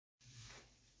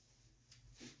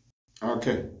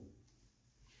Okay.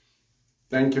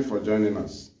 Thank you for joining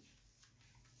us.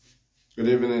 Good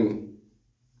evening.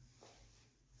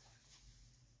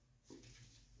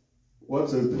 What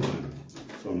is the time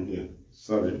from here?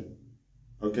 Sorry.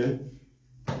 Okay.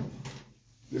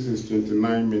 This is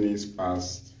 29 minutes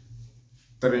past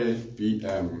 3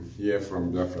 p.m. here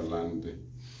from Biafra land.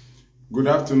 Good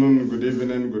afternoon, good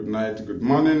evening, good night, good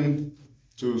morning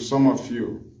to some of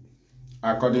you,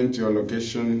 according to your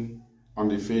location on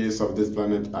the face of this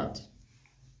planet Earth.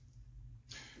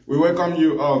 We welcome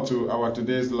you all to our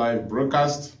today's live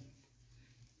broadcast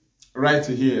right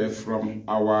here from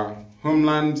our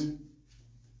homeland,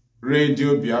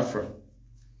 Radio Biafra,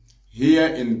 here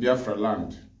in Biafra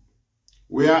land,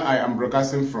 where I am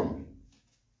broadcasting from.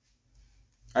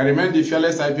 I remain the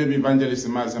fearless Ipob evangelist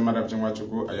Mazi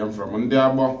Maduabuchi. I am from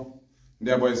Ndiabo.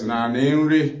 Ndiabo is now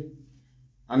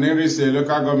Nnamdi is a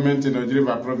local government in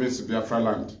Ojiriba province, Biafra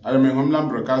land. I am a homeland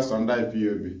broadcast under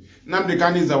Ipob. Nnamdi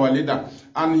Kanu is our leader,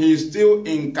 and he is still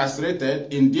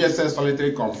incarcerated in DSS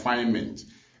solitary confinement.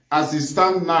 As it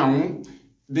stands now,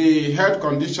 the health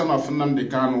condition of Nnamdi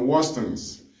Kanu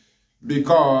worsens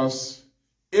because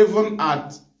even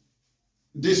at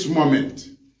this moment,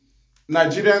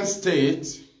 Nigerian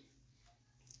state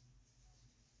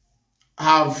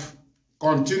have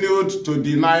continued to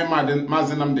deny Mazi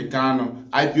Maduabuchi,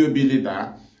 Ipob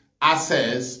leader,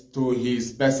 access to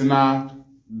his personal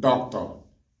doctor.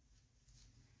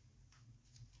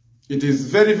 It is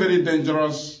very, very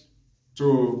dangerous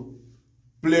to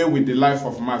play with the life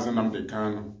of Mazi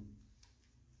Maduabuchi.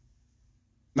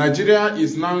 Nigeria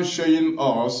is now showing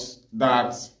us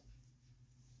that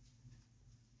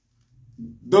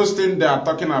those things they are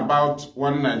talking about,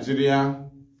 one Nigeria,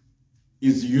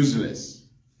 is useless.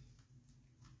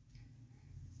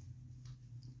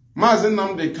 Mazi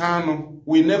Maduabuchi,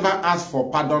 we never ask for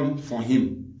pardon for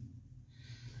him.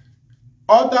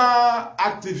 Other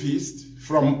activists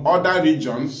from other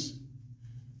regions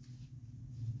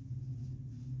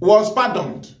was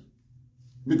pardoned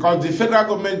because the federal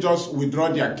government just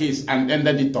withdrew their case and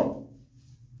ended it up.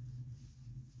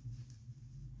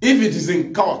 If it is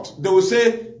in court, they will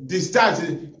say discharge,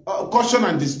 caution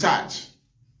and discharge.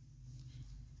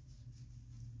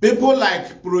 People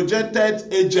like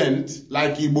projected agent,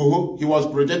 like Ipob, he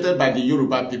was projected by the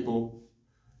Yoruba people.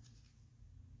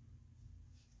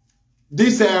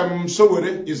 This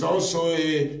Sowore is also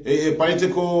a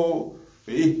political,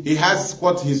 he has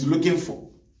what he's looking for.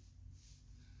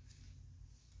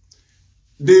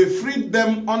 They freed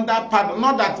them under pardon,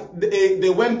 not that they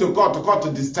went to court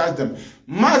to discharge them.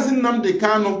 Mazi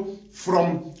Maduabuchi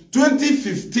from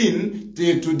 2015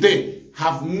 till today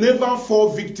have never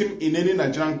fallen victim in any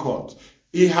Nigerian court.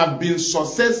 He have been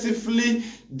successively,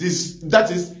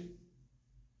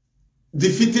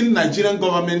 defeating Nigerian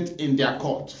government in their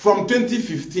court from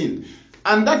 2015.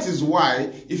 And that is why,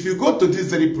 if you go to this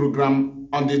very program,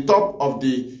 on the top of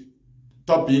the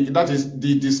topic, that is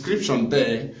the description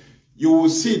there, you will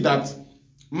see that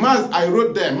I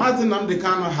wrote there, Mazi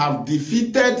Maduabuchi have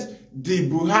defeated the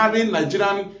Buhari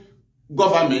Nigerian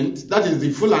government, that is the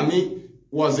Fulani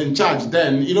was in charge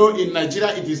then. You know, in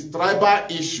Nigeria, it is tribal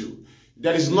issue.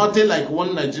 There is nothing like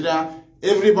one Nigeria.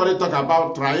 Everybody talk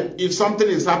about tribe. If something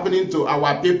is happening to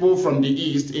our people from the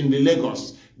east in the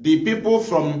Lagos, the people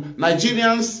from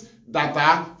Nigerians that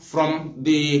are from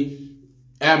the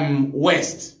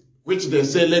west, which they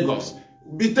say Lagos,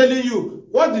 be telling you,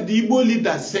 what did the Igbo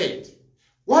leader say?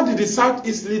 What did the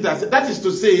Southeast leader say? That is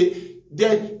to say,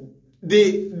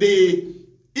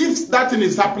 if that thing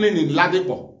is happening in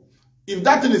Ladipo, if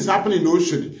that thing is happening in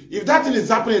Oshodi, if that thing is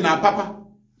happening in Apapa,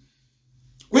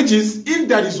 which is, if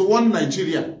there is one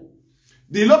Nigeria,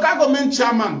 the local government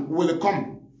chairman will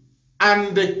come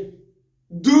and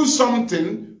do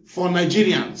something for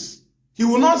Nigerians. He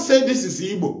will not say this is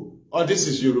Igbo or this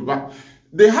is Yoruba.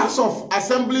 The House of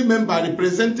Assembly member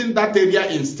representing that area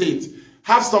in state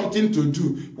have something to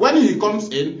do. When he comes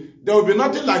in, there will be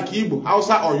nothing like Igbo,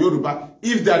 Hausa or Yoruba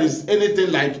if there is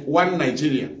anything like one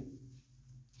Nigeria.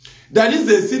 There is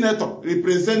a senator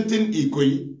representing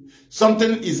Ikoyi.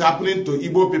 Something is happening to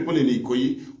Igbo people in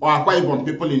Ikoyi, or Akwa Ibom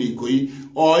people in Ikoyi,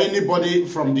 or anybody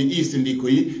from the east in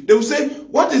Ikoyi. They will say,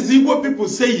 what is Igbo people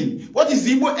saying? What is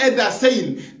Igbo elders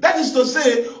saying? That is to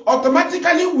say,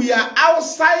 automatically we are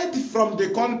outside from the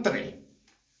country.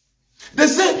 They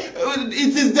say,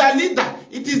 it is their leader,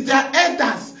 it is their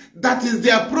elders that is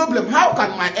their problem. How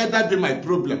can my elder be my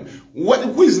problem?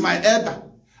 Who is my elder?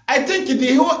 I think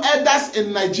the whole elders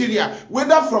in Nigeria,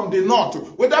 whether from the north,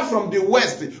 whether from the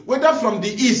west, whether from the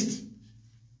east,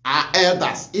 are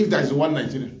elders, if there is one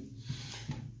Nigerian.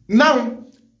 Now,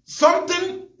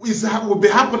 something will be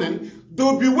happening.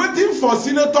 They'll be waiting for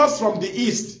senators from the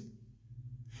east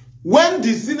when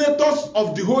the senators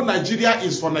of the whole Nigeria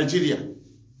is for Nigeria.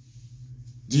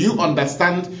 Do you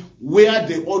understand where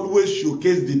they always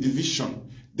showcase the division?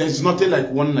 There's nothing like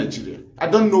one Nigeria. I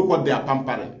don't know what they are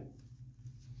pampering.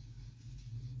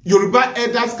 Yoruba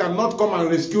elders cannot come and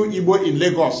rescue Igbo in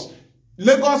Lagos.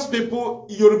 Lagos people,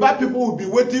 Yoruba people will be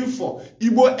waiting for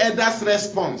Igbo elders'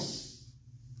 response.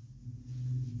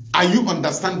 Are you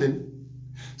understanding?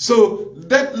 So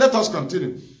let us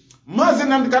continue. Mazi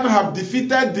Maduabuchi have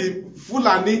defeated the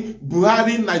Fulani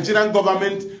Buhari Nigerian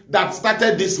government that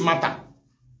started this matter.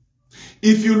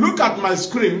 If you look at my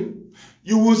screen,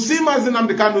 you will see Mazi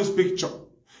Maduabuchi's picture.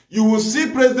 You will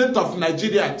see President of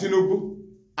Nigeria, Tinubu,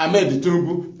 Ahmed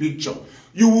Tinubu picture.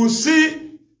 You will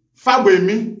see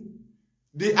Fagbemi,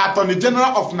 the Attorney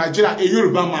General of Nigeria, a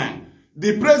Yoruba man.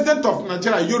 The President of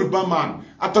Nigeria, a Yoruba man.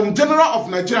 Attorney General of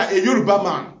Nigeria, a Yoruba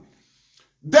man.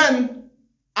 Then,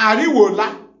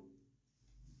 Ariwola,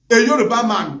 a Yoruba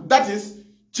man. That is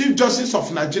Chief Justice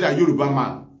of Nigeria, Yoruba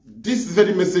man. This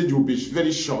very message will be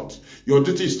very short. Your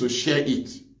duty is to share it.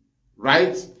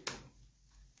 Right?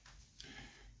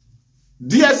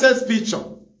 DSS picture.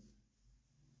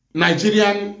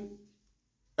 Nigerian,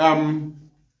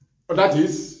 that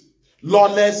is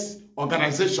lawless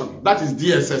organization. That is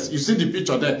DSS. You see the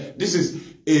picture there. This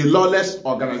is a lawless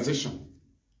organization.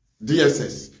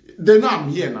 DSS. They know I'm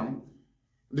here now.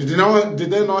 Did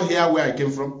they not hear where I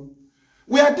came from?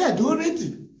 We are dead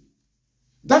already.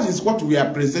 That is what we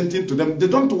are presenting to them. They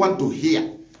don't want to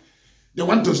hear. They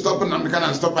want to stop Nnamdi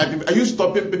and stop people. Are you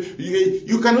stopping people?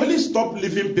 You can only stop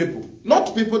living people,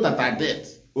 not people that are dead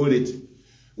already.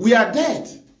 We are dead.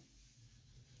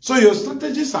 So your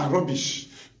strategies are rubbish.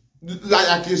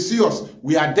 Like you see us,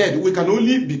 we are dead. We can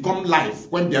only become live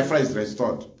when Biafra is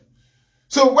restored.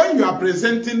 So when you are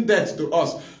presenting death to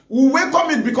us, we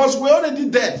welcome it because we're already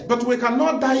dead. But we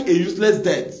cannot die a useless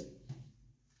death.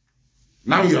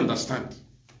 Now you understand.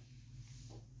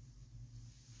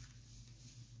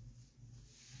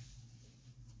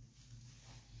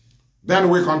 Then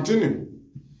we continue.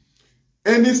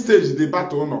 Any stage the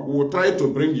battle, we will try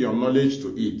to bring your knowledge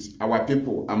to it. Our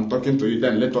people, I'm talking to you,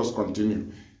 then let us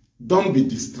continue. Don't be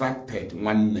distracted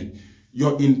one day.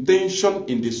 Your intention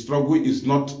in the struggle is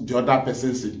not the other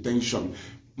person's intention.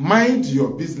 Mind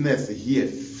your business here.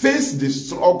 Face the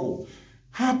struggle.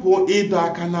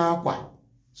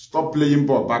 Stop playing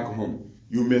ball back home.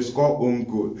 You may score own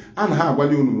goal.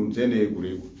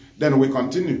 Then we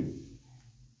continue.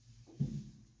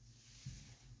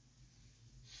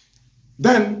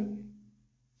 Then,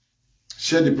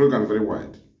 share the program very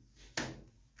wide.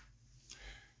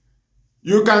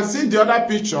 You can see the other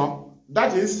picture.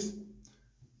 That is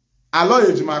Alo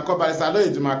Ejimako, Barrister Alo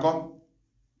Ejimako,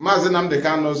 Mazi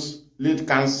Maduabuchi's lead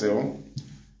counsel,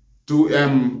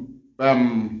 to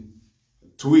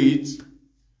tweet,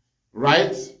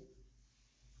 right,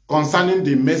 concerning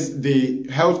the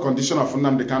health condition of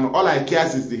Nnamdi. All I care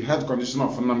is the health condition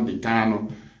of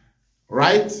Nnamdi,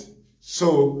 right?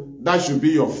 So that should be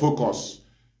your focus.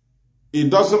 It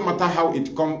doesn't matter how it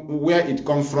where it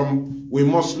comes from. We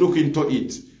must look into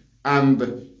it, and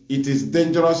it is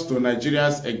dangerous to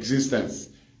Nigeria's existence.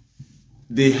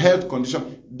 The health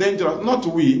condition dangerous. Not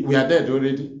we are dead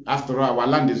already. After all, our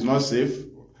land is not safe.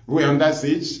 We are under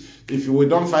siege. If we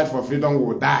don't fight for freedom, we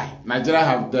will die. Nigeria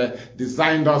have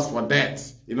designed us for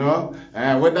death. You know,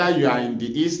 whether you are in the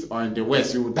east or in the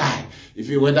west, you will die.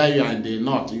 Whether you are in the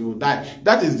north, you will die.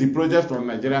 That is the project from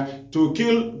Nigeria, to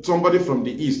kill somebody from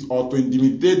the east or to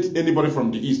intimidate anybody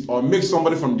from the east or make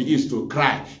somebody from the east to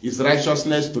cry. Is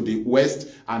righteousness to the west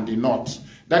and the north.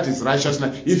 That is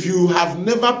righteousness. If you have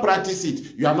never practiced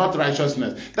it, you are not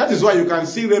righteousness. That is why you can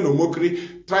see Reno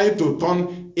Mokri trying to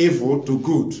turn evil to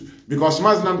good. Because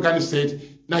Mazi Maduabuchi said,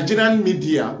 Nigerian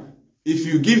media, if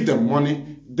you give them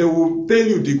money, they will tell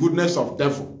you the goodness of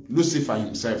devil, Lucifer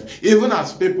himself. Even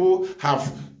as people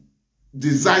have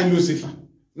designed Lucifer,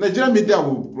 Nigerian media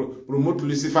will promote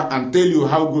Lucifer and tell you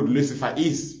how good Lucifer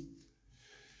is.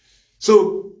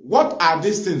 So what are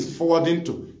these things forwarding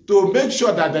to? To make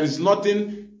sure that there is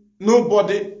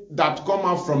nobody that come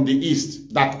out from the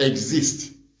east that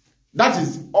exists. That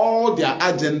is all their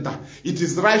agenda. It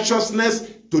is righteousness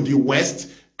to the west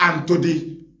and to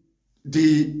the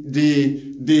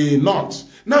north.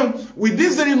 Now, with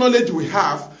this very knowledge we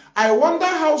have, I wonder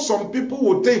how some people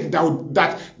will think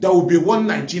that there will be one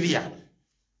Nigeria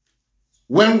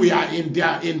when we are in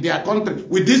their country.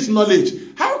 With this knowledge,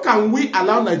 how can we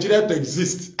allow Nigeria to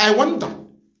exist? I wonder.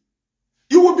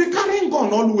 You will be carrying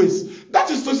gun always. That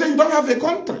is to say you don't have a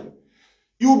country.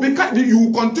 You will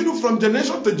continue from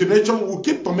generation to generation. We will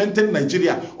keep tormenting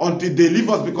Nigeria until they leave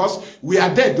us because we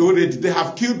are dead already. They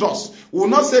have killed us. We will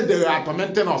not say they are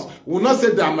tormenting us. We will not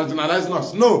say they are marginalizing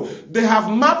us. No, they have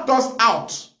mapped us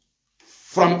out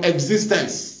from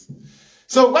existence.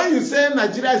 So when you say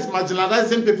Nigeria is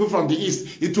marginalizing people from the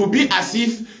East, it will be as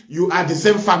if you are the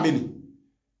same family.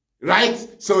 Right?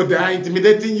 So they are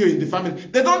intimidating you in the family.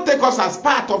 They don't take us as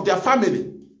part of their family.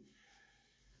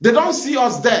 They don't see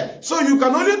us there. So you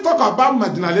can only talk about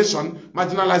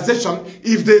marginalization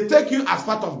if they take you as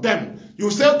part of them.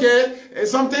 You say, okay,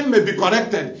 something may be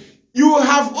corrected. You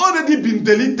have already been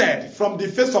deleted from the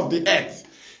face of the earth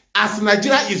as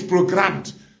Nigeria is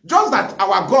programmed. Just that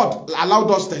our God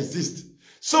allowed us to exist.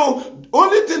 So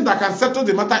only thing that can settle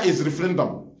the matter is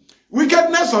referendum.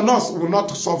 Wickedness on us will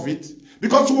not solve it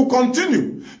because we will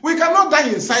continue. We cannot die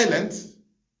in silence.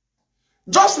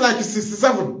 Just like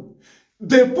 67.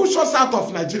 They push us out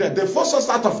of Nigeria. They force us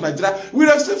out of Nigeria. We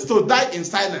refuse to die in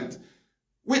silence.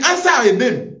 We answer our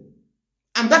name.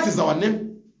 And that is our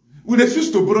name. We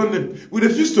refuse to borrow name. We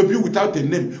refuse to be without a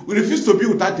name. We refuse to be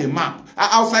without a map.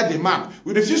 Outside the map.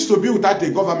 We refuse to be without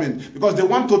a government. Because they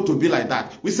want it to be like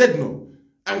that. We said no.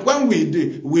 And when we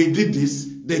did this,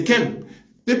 they came.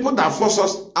 People that force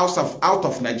us out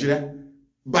of Nigeria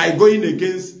by going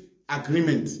against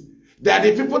agreement. They are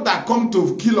the people that come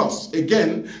to kill us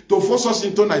again, to force us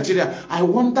into Nigeria. I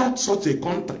wonder such a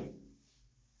country.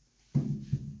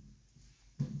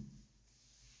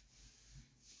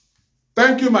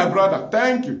 Thank you, my brother.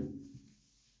 Thank you.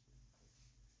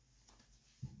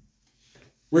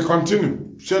 We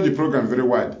continue. Share the program very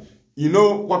wide. You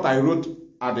know what I wrote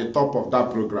at the top of that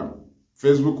program?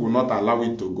 Facebook will not allow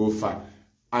it to go far.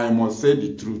 I must say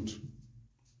the truth.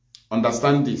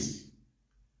 Understand this.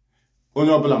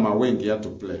 Only I'm wing here to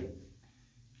play.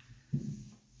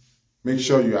 Make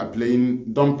sure you are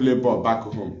playing. Don't play ball back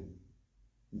home.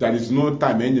 There is no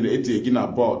time in the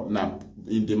ball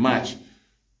in the match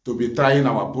to be trying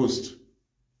our post.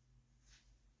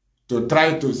 To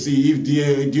try to see if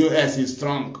the DSS is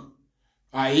strong.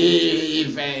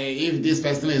 If this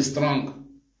person is strong.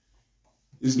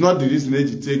 It's not the reason that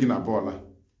you're taking a ball.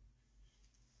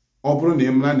 Obro na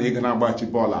emla na ega na agbachi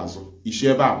ball azu ishi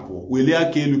ebe apụ welie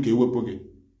aka elu ka ewepụ gị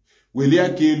welie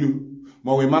aka elu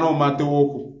ma we mara ụma tewe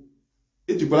ụkwụ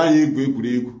ejikwala anya egwu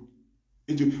egwuregwu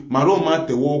eji mara ụma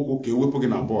tewe ụkwụ ka ewepụ gị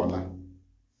na ball a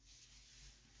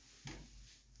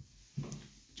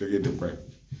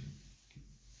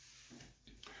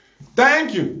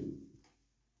thank you.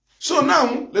 So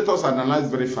now let us analyze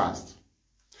very fast.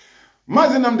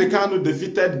 Mazi Kanu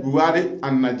defeated Buhari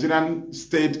and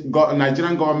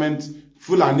Nigerian government,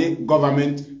 Fulani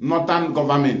government, Northern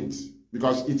government,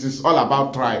 because it is all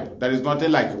about tribe. There is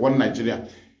nothing like one Nigeria.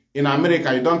 In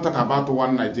America, you don't talk about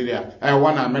one Nigeria,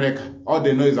 one America. All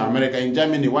they know is America. In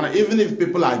Germany, even if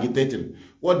people are agitating,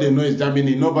 what they know is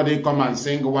Germany. Nobody come and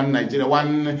sing one Nigeria,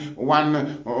 one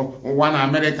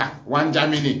America, one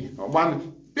Germany,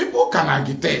 one. People can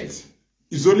agitate.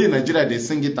 It's only in Nigeria they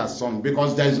sing it as song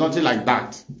because there is nothing like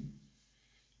that.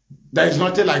 There is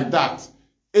nothing like that.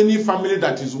 Any family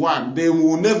that is one, they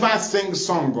will never sing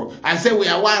song and say we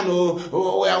are one,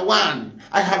 oh we are one.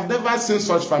 I have never seen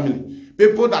such family.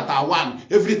 People that are one,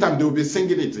 every time they will be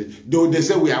singing it, they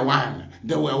say we are one.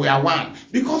 We are one.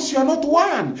 Because you are not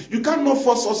one. You cannot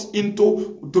force us to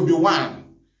be one.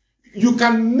 You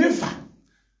can never.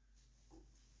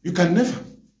 You can never.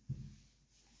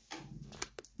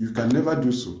 You can never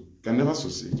do so. You can never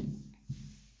succeed.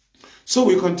 So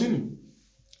we continue.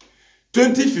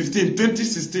 2015,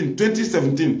 2016,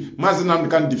 2017, Mazi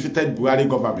Maduabuchi defeated Buhari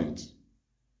government.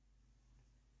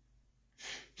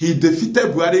 He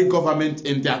defeated Buhari government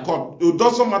in their court. It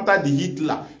doesn't matter the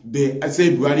Hitler they say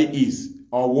Buhari is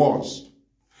or was.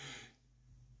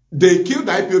 They killed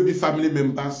the IPOB family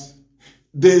members.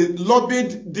 They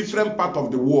lobbied different parts of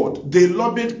the world. They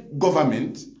lobbied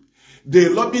government. They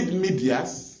lobbied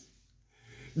medias.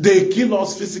 They kill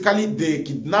us physically, they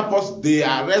kidnap us, they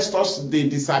arrest us, they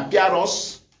disappear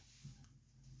us.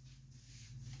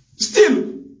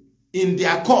 Still, in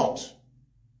their court,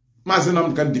 Mazi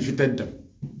Maduabuchi defeated them.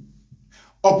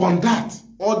 Upon that,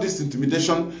 all this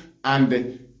intimidation and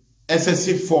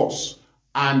excessive force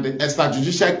and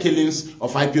extrajudicial killings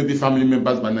of IPOB family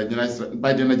members by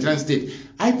the Nigerian state,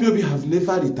 IPOB have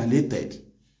never retaliated.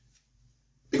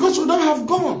 Because we don't have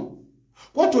gun.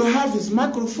 What we have is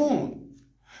microphone.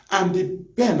 And the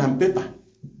pen and paper.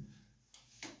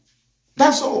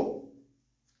 That's all.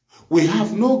 We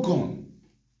have no gun.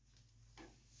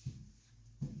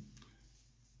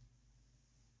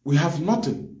 We have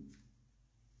nothing.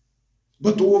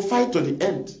 But we will fight to the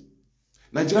end.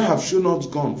 Nigeria have shown us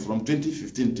gun from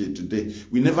 2015 till today.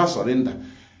 We never surrender.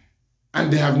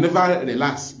 And they have never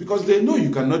relaxed because they know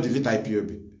you cannot defeat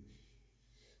IPOB.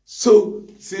 So,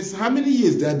 since how many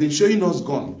years they have been showing us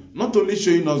gun? Not only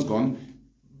showing us gun,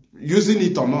 using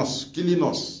it on us, killing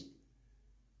us.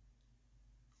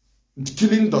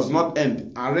 Killing does not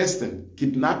end. Arresting,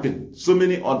 kidnapping, so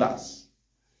many others.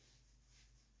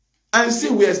 And see,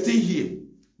 we are still here.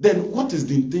 Then what is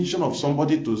the intention of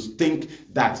somebody to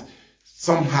think that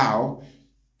somehow,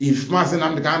 if Mazi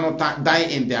Nnamdi Kanu die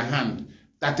in their hand,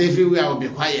 that everywhere will be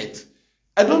quiet?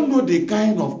 I don't know the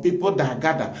kind of people that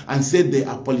gather and say they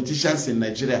are politicians in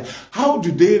Nigeria. How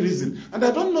do they reason? And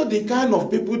I don't know the kind of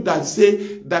people that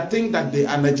think that they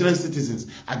are Nigerian citizens.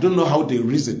 I don't know how they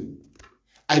reason.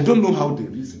 I don't know how they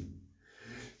reason.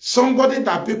 Somebody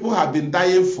that people have been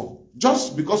dying for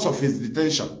just because of his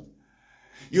detention.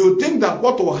 You think that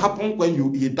what will happen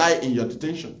when he die in your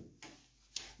detention?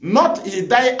 Not he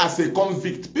die as a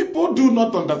convict. People do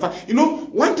not understand. You know,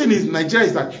 one thing in Nigeria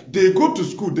is that they go to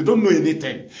school, they don't know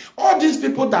anything. All these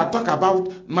people that talk about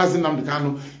Mazi Nnamdi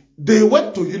Kanu, they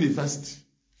went to university.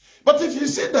 But if you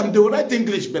see them, they will write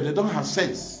English, but they don't have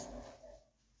sense.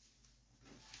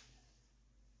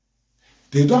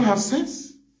 They don't have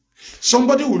sense.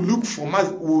 Somebody will look for,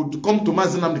 would come to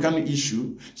Mazi Nnamdi Kanu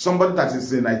issue, somebody that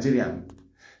is a Nigerian.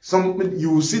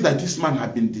 You will see that this man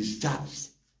has been discharged.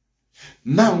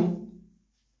 Now,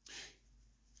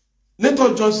 let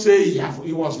us just say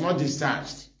he was not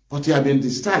discharged, but he had been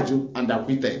discharged and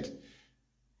acquitted.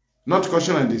 Not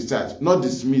caution and discharge, not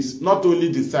dismissed, not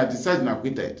only discharged and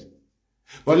acquitted.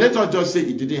 But let us just say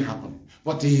it didn't happen.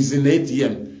 But he is in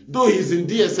ATM, though he is in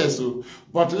DSS,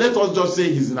 but let us just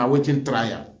say he's in awaiting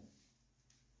trial.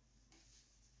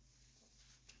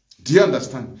 Do you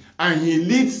understand? And he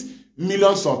leads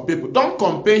millions of people. Don't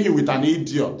compare him with an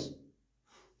idiot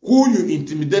who you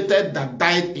intimidated that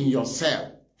died in your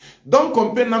cell. Don't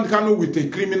compare Nnamdi Kanu with a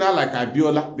criminal like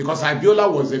Abiola, because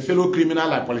Abiola was a fellow criminal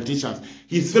like politicians.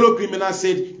 His fellow criminal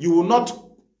said, you will not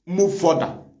move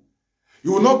further.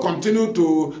 You will not continue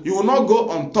to, you will not go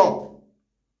on top.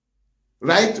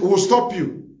 Right? It will stop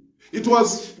you. It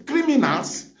was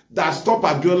criminals that stopped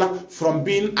Abiola from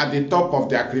being at the top of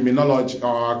their criminology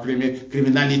or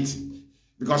criminality.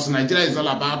 Because Nigeria is all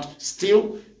about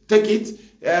steal, take it,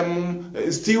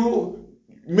 still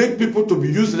make people to be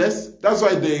useless. That's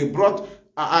why they brought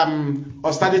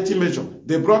austerity measure.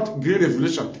 They brought green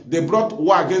revolution. They brought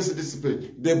war against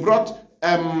discipline. They brought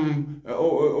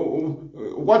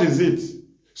what is it?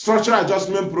 Structural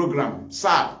adjustment program,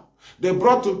 SAP. They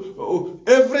brought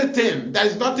everything. There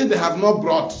is nothing they have not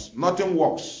brought. Nothing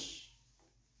works.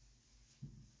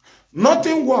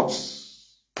 Nothing works.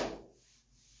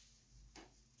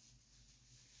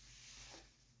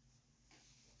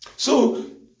 So,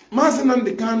 Mazi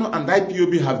Nnamdi Kanu and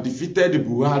IPOB have defeated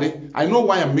Buhari. I know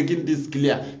why I'm making this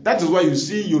clear. That is why you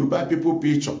see Yoruba people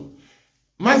picture.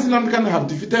 Mazi Nnamdi Kanu have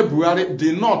defeated Buhari,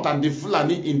 the North and the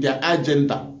Fulani in their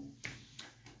agenda.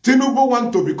 Tinubu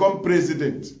want to become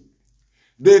president.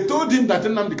 They told him that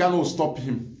Nnamdi Kanu will stop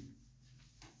him.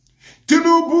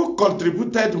 Tinubu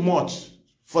contributed much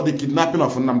for the kidnapping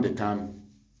of Nnamdi Kanu.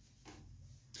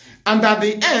 And at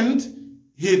the end,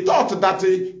 he thought that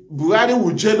Buhari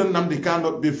would jail Nnamdi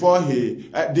Kanu before the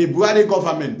Buhari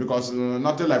government, because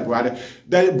nothing like Buhari.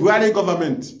 The Buhari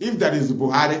government, if there is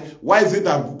Buhari, why is it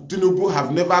that Tinubu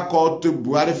have never called to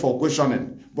Buhari for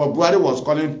questioning? But Buhari was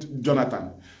calling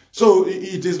Jonathan. So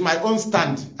it is my own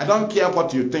stand. I don't care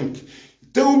what you think.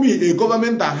 Tell me a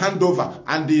government that hand over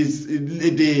and the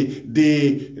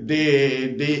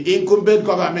incumbent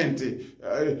government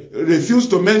refuse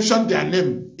to mention their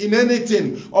name in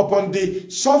anything upon the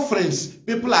sufferings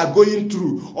people are going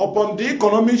through, upon the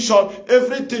economic shock,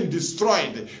 everything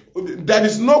destroyed. There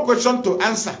is no question to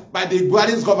answer by the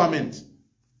Buhari's government.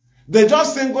 They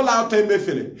just single out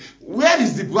Emefiele. Where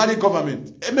is the Buhari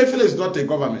government? Emefiele is not a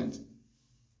government.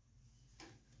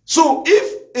 So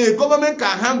if a government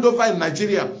can hand over in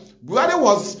Nigeria, Buhari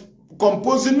was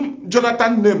composing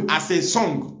Jonathan's name as a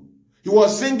song. He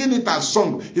was singing it as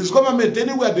song. His government,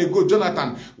 anywhere they go,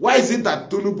 Jonathan. Why is it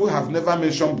that Tinubu have never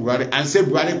mentioned Buhari and say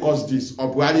Buhari caused this,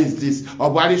 or Buhari is this, or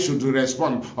Buhari should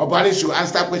respond, or Buhari should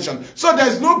answer question? So there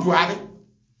is no Buhari.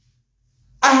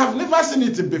 I have never seen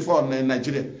it before in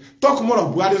Nigeria. Talk more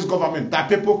of Buhari's government that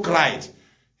people cried,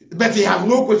 but he have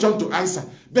no question to answer.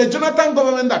 But Jonathan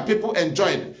government that people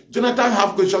enjoyed, Jonathan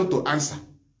have question to answer.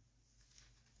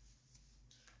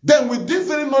 Then with this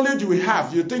very knowledge we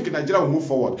have, you think Nigeria will move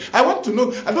forward. I want to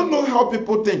know, I don't know how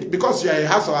people think, because you are a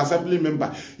House of Assembly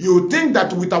member. You think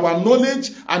that with our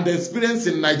knowledge and the experience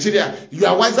in Nigeria, you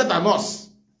are wiser than us.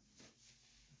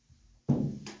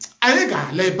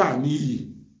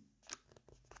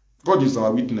 God is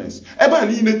our witness. Eba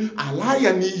niile ala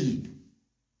ya n'iyi.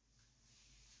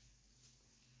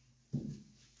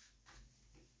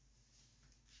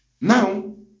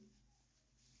 Now,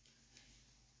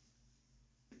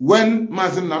 when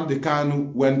Mazi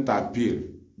Nnamdi went to appeal,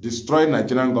 destroy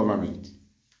Nigerian government,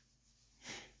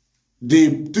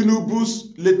 the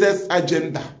Tinubu's latest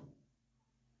agenda,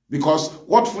 because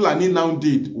what Fulani now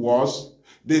did was,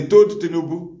 they told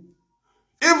Tinubu,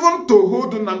 even to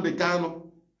hold Nnamdi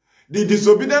Kanu, the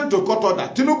disobedient to court order,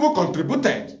 Tinubu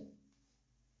contributed.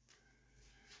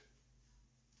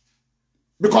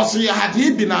 Because he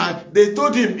been, they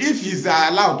told him if he's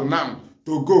allowed now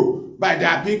to go by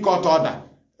the appeal court order,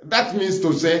 that means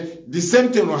to say the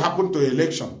same thing will happen to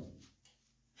election.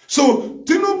 So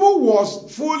Tinubu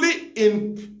was fully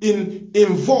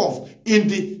involved in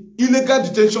the illegal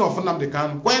detention of Nnamdi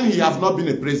Kanu when he has not been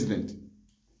a president.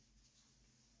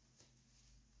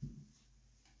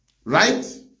 Right?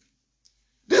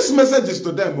 This message is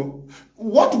to them.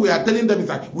 What we are telling them is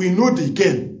that we know the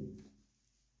game.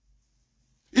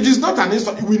 It is not an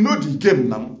insult. We know the game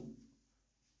now.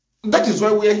 That is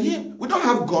why we are here. We don't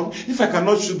have gun. If I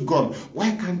cannot shoot gun,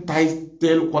 why can't I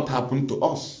tell what happened to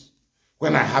us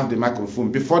when I have the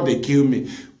microphone before they kill me?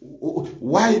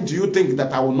 Why do you think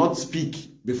that I will not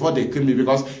speak before they kill me?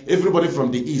 Because everybody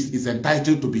from the East is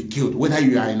entitled to be killed, whether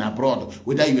you are in abroad,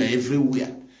 whether you are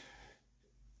everywhere.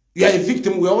 You are a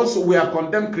victim. We are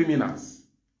condemned criminals.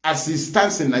 As it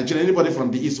stands in Nigeria, anybody from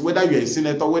the East, whether you are a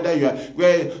senator, whether you are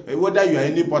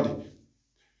anybody,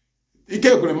 it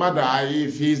can't matter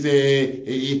if he's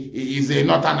a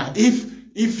northerner. If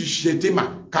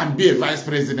Shetima can be a vice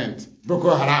president,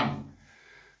 Boko Haram.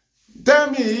 Tell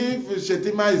me if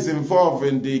Shetima is involved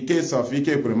in the case of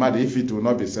Ike Kuremada, if it will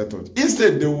not be settled.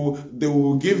 Instead, they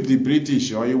will give the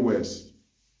British or US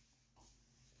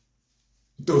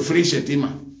to free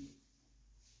Shetima.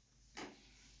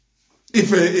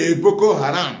 If a Boko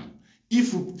Haram,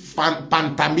 if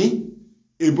Pantami,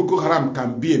 a Boko Haram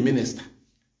can be a minister.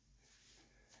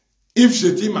 If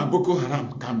Shetima Boko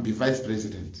Haram can be vice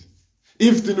president.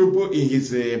 If Tinubu in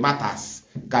his matters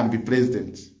can be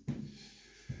president.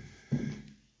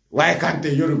 Why can't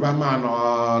a Yoruba man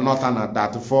or Northerner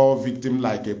that fall victim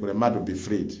like a Kuremada be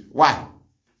freed? Why?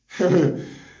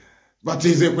 But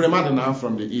he's a Kuremada now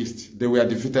from the East. They were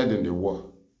defeated in the war.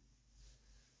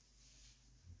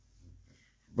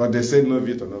 But they said no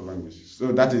veto, no language.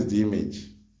 So that is the image.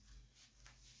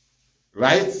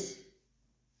 Right?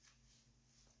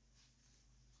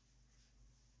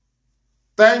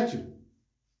 Thank you.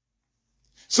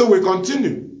 So we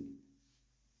continue.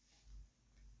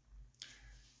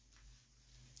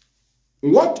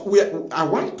 I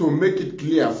want to make it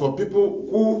clear for people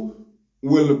who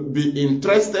will be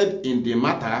interested in the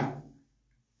matter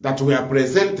that we are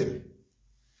presenting.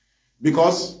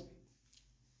 Because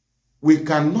we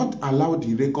cannot allow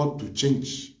the record to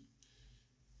change.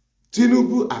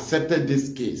 Tinubu accepted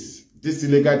this case, this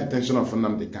illegal detention of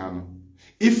Nnamdi Kanu.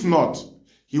 If not,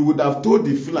 he would have told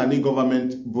the Fulani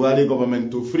government, Buhari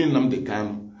government, to free Nnamdi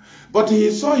Kanu. But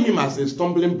he saw him as a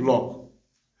stumbling block.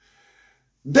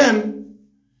 Then,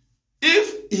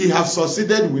 if he has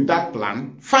succeeded with that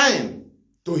plan, fine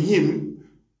to him,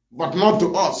 but not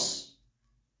to us.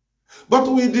 But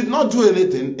we did not do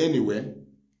anything anyway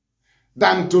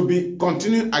than to be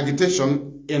continuing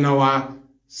agitation in our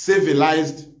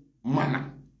civilized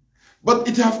manner. But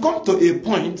it has come to a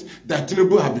point that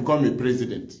Tinubu has become a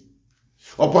president.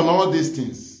 Upon all these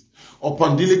things,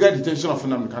 upon the illegal detention of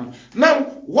Nnamdi Kanu. Now,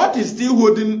 what is still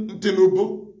holding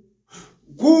Tinubu,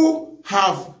 who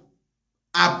have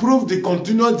approved the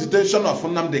continuous detention of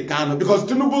Nnamdi Kanu, because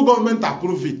Tinubu government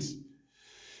approved it.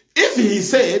 If he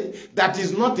said that he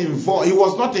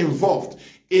was not involved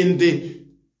in the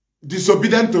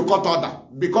disobedient to court order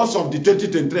because of the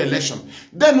 2023 election,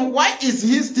 then why is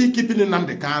he still keeping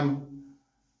Nnamdi Kanu?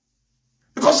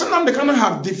 Because Nnamdi Kanu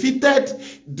have defeated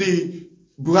the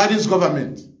Buhari's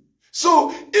government.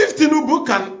 So if Tinubu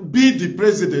can be the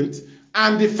president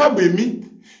and the Fabemi,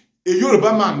 a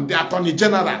Yoruba man, the Attorney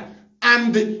General,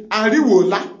 and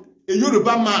Ariwola, a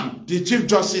Yoruba man, the Chief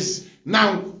Justice,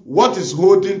 now what is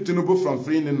holding Tinubu from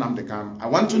freeing Nnamdi Kanu? I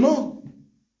want to know.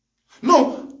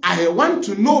 No, I want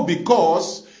to know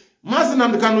because Mazi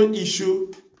Nnamdi Kanu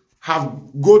issue have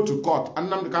go to court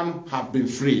and Nnamdi Kanu have been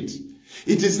freed.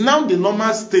 It is now the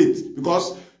normal state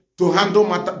because to handle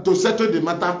matter, to settle the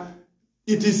matter,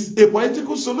 it is a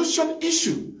political solution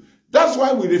issue. That's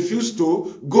why we refuse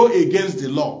to go against the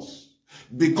laws,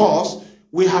 because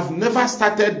we have never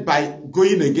started by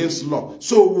going against law.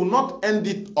 So we will not end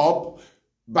it up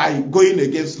by going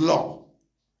against law.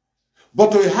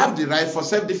 But we have the right for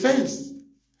self-defense.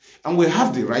 And we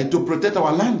have the right to protect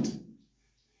our land.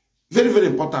 Very, very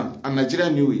important. And Nigeria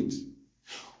knew it.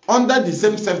 Under the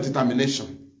same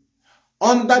self-determination,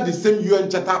 under the same UN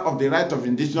Charter of the Right of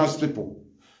Indigenous People,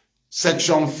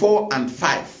 Section 4 and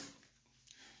 5,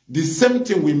 the same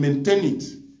thing, we maintain it.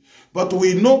 But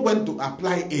we know when to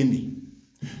apply any,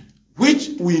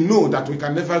 which we know that we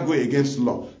can never go against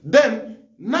law. Then,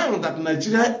 now that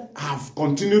Nigeria have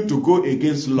continued to go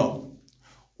against law,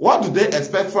 what do they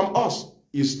expect from us?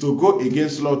 Is to go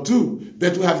against law too.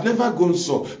 But we have never gone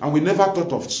so, and we never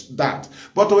thought of that.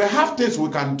 But we have things we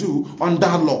can do under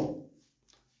law.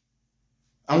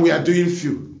 And we are doing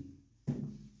few.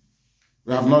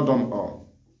 We have not done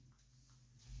all.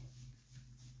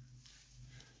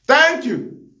 Thank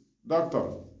you, Dr.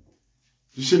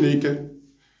 Shinike.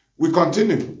 We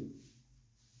continue.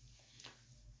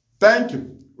 Thank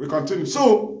you. We continue.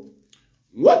 So,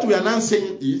 what we are now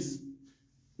saying is,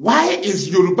 why is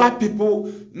Yoruba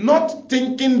people not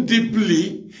thinking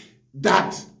deeply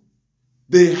that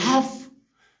they have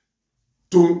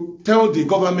to tell the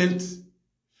government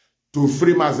to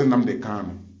free Mazi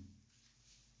Kanu?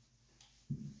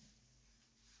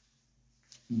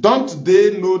 Don't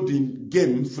they know the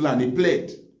game Fulani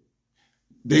played?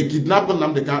 They kidnapped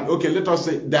Nnamdi Kanu. Okay, let us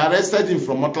say they arrested him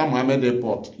from Murtala Mohammed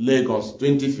Airport, Lagos,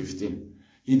 2015.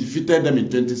 He defeated them in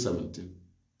 2017.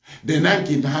 They now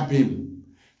kidnapped him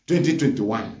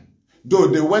 2021. Though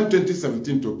they went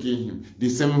 2017 to kill him, the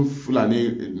same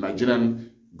Fulani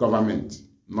Nigerian government,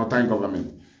 northern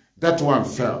government, that one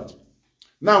failed.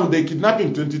 Now they kidnapped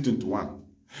him 2021.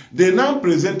 They now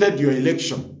presented your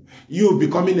election, you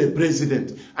becoming a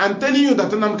president, and telling you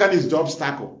that Nnamdi Kanu is the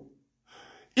obstacle.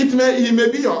 He may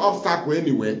be your obstacle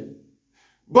anyway,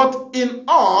 but in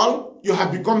all, you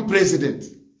have become president.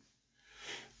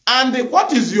 And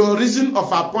what is your reason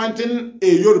of appointing a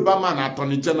Yoruba man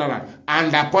attorney general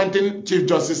and appointing Chief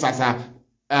Justice as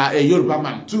a Yoruba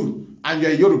man too? And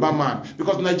you're a Yoruba man.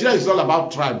 Because Nigeria is all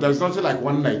about tribe. There's nothing like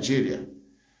one Nigeria.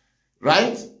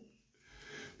 Right?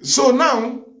 So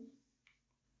now,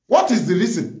 what is the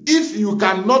reason? If you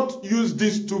cannot use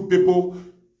these two people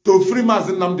to free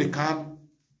Mazi Kanu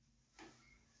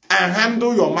and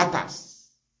handle your matters.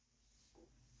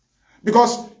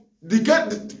 Because the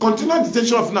continual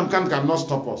detention of Nnamdi Kanu cannot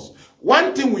stop us.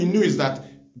 One thing we knew is that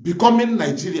becoming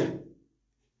Nigeria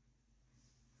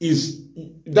is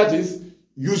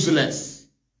useless.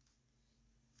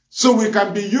 So we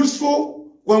can be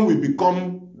useful when we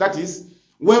become,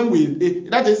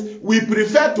 we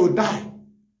prefer to die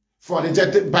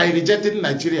by rejecting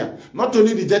Nigeria. Not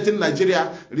only rejecting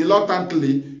Nigeria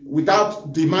reluctantly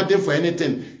without demanding for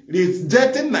anything,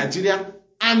 rejecting Nigeria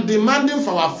and demanding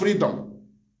for our freedom.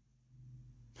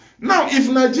 Now, if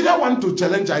Nigeria want to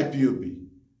challenge IPOB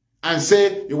and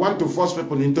say you want to force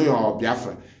people into your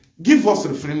Biafra, give us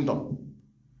referendum.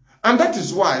 And that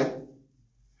is why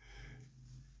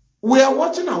we are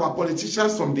watching our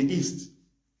politicians from the East.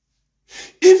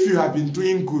 If you have been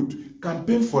doing good,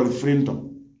 campaign for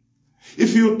referendum.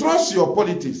 If you trust your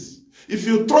politics, if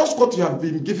you trust what you have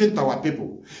been giving to our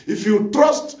people, if you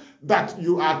trust that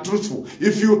you are truthful,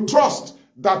 if you trust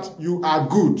that you are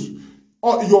good,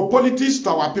 or your politics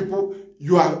to our people,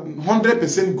 you are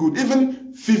 100% good,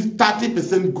 even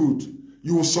 30% good,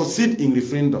 you will succeed in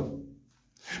referendum.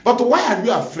 But why are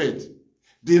you afraid?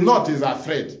 The North is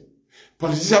afraid.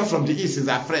 Politicians from the East is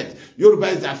afraid. Yoruba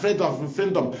is afraid of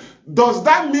referendum. Does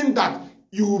that mean that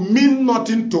you mean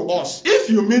nothing to us? If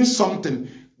you mean something,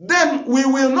 then we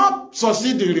will not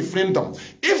succeed in referendum.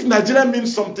 If Nigeria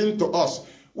means something to us,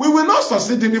 we will not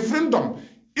succeed in referendum.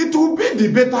 It will be the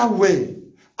better way.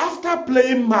 After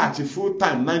playing match full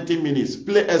time, 90 minutes,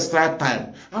 play extra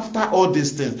time. After all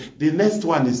these things, the next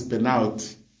one is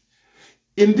penalty.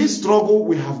 In this struggle,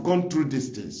 we have gone through these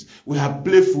things. We have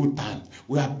played full time.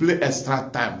 We have played extra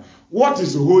time. What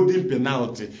is holding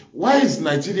penalty? Why is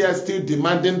Nigeria still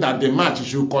demanding that the match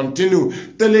should continue?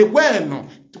 Till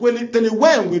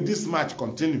when will this match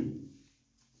continue?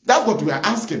 That's what we are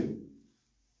asking.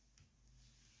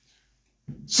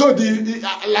 So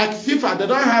like FIFA, they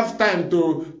don't have time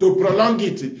to prolong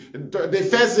it. They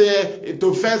first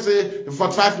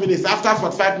 45 minutes. After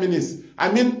 45 minutes,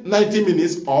 90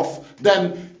 minutes off.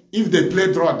 Then if they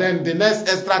play draw, then the next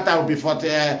extra time will be for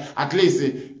at least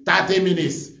 30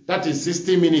 minutes. That is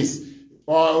 60 minutes.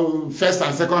 Or first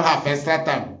and second half extra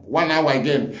time. 1 hour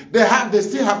again. They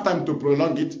still have time to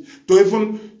prolong it to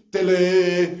even tell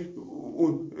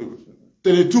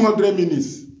 200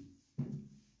 minutes.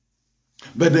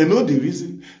 But they know the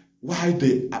reason why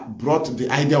they brought the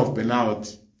idea of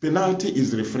penalty. Penalty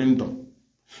is referendum.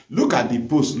 Look at the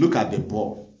post, look at the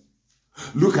ball.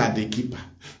 Look at the keeper.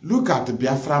 Look at the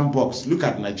Biafran box. Look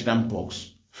at Nigerian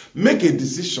box. Make a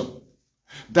decision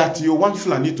that you want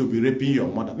Fulani to be raping your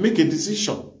mother. Make a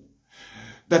decision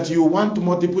that you want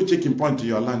multiple checking points in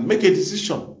your land. Make a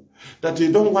decision that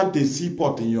you don't want a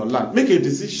seaport in your land. Make a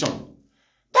decision.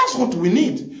 That's what we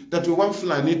need. That we want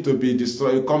Fulani to be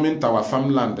destroyed, coming to our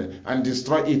farmland and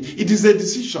destroy it. It is a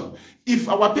decision. If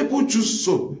our people choose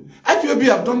so, IPOB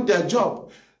have done their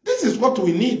job. This is what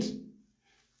we need.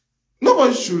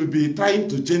 Nobody should be trying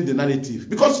to change the narrative.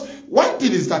 Because one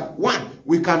thing is that, one,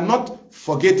 we cannot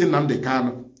forget Nnamdi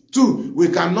Kanu. Two, we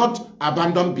cannot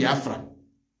abandon Biafra.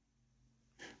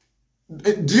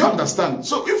 Do you understand?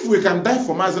 So if we can die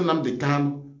for Mazi Nnamdi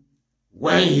Kanu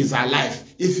when he's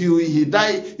alive, if he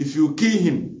die, if you kill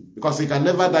him, because he can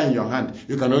never die in your hand,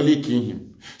 you can only kill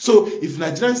him. So if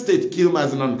Nigerian state kill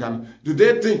Mazi Nnamdi Kanu, do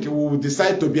they think he will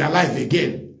decide to be alive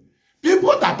again?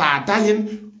 People that are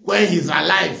dying when he's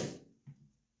alive.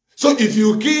 So if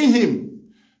you kill him,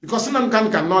 because Nnamdi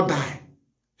Kanu cannot die,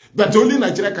 but only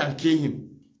Nigeria can kill him.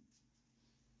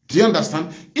 Do you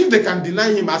understand? If they can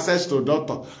deny him access to a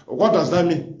doctor, what does that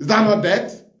mean? Is that not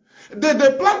death? They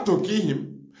plan to kill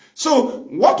him. So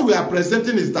what we are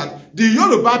presenting is that the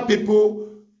Yoruba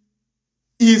people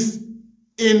is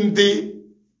in the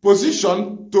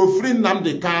position to free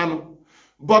Nnamdi Kanu,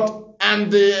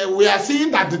 and we are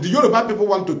seeing that the Yoruba people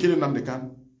want to kill Nnamdi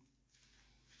Kanu.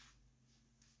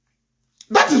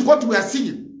 That is what we are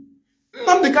seeing.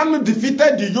 Nnamdi Kanu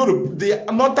defeated the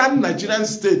northern Nigerian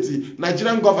state,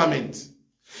 Nigerian government.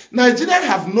 Nigeria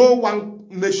have no one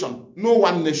nation, no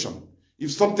one nation.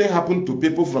 If something happened to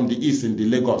people from the east in the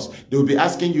Lagos, they will be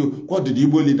asking you, what did the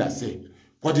Igbo leader say?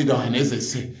 What did the Ohanese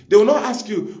say? They will not ask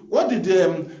you, what did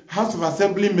the House of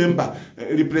Assembly member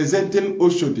representing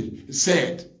Oshodi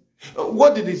said?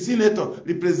 What did the senator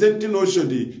representing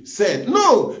Oshodi said?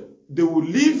 No, they will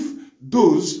leave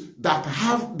those that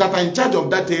are in charge of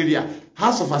that area,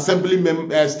 House of Assembly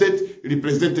member, state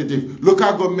representative,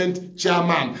 local government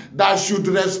chairman, that should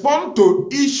respond to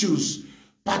issues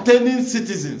pertaining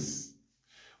citizens.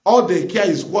 All they care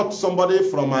is what somebody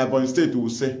from Ebonyi state will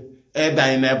say.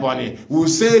 Eda in Ebonyi will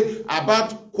say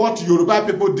about what Yoruba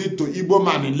people did to Igbo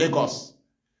man in Lagos.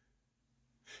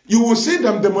 You will see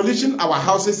them demolishing our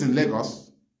houses in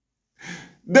Lagos.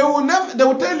 They will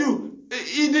tell you,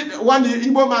 one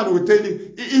Igbo man will tell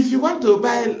you, if you want to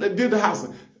build a house,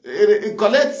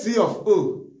 collect C of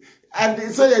O.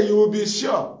 And so you will be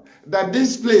sure that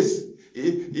this place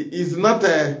is not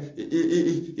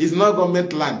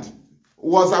government land.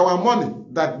 Was our money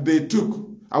that they took,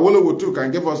 Awolowo took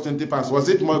and gave us 20 pounds, was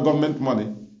it more government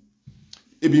money?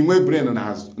 If you have brain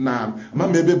na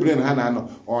maybe brain hana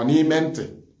or ni mente.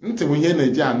 Nti ihe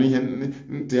na-eji anu ihe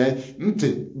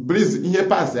nti breeze ihe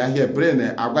pass ya here brain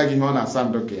agwagi ihe ọ na-asa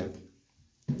ndọka ya.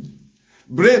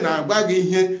 Brain agwagi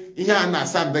ihe a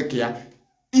na-asa ndọka ya.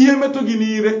 Ihe metụ gị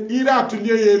n'ire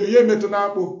atụlie ya elu, ihe metụ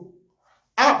na-akpụ.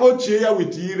 Akpọchie ya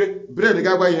with ire, brain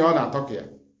ga-agwa ihe ọ na-atọka ya.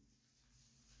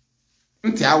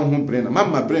 Nti ahụhụ brain,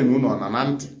 mama brain unu ọ na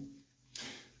ntị.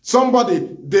 Somebody,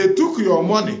 they took your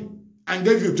money and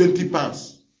gave you 20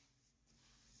 pounds.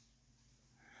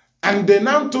 And they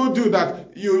now told you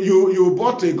that you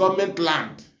bought a government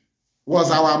land. Was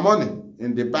our money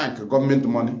in the bank, government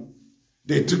money?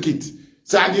 They took it.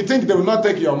 So and you think they will not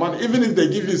take your money, even if they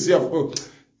give you CFO.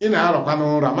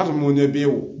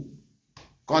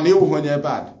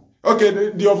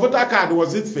 Okay, your voter card,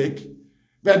 was it fake?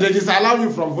 But they disallow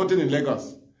you from voting in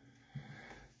Lagos.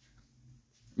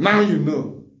 Now you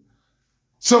know.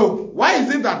 So why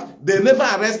is it that they never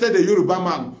arrested a Yoruba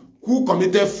man who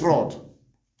committed fraud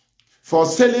for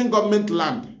selling government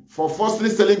land, for falsely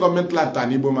selling government land to an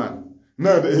Igbo man?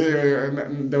 No,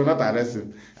 they will not arrest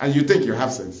him. And you think you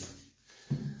have sense.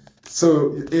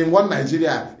 So in one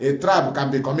Nigeria, a tribe can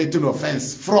be committing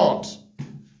offense, fraud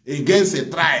against a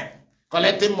tribe,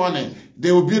 collecting money.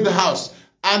 They will build a house.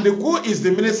 And who is the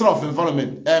Minister of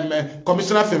Environment,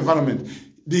 Commissioner of Environment?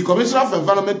 The Commissioner of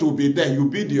Environment will be there. You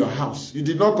build your house. You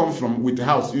did not come from with a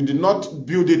house. You did not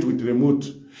build it with remote.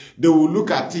 They will look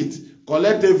at it,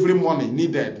 collect every money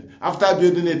needed. After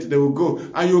building it, they will go.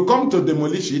 And you come to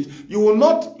demolish it. You will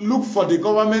not look for the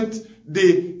government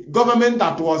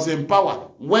that was in power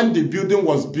when the building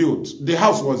was built, the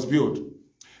house was built.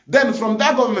 Then from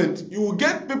that government, you will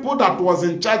get people that was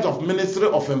in charge of Ministry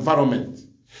of Environment.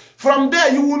 From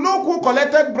there, you will know who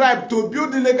collected bribe to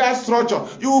build the legal structure.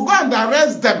 You will go and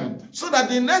arrest them so that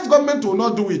the next government will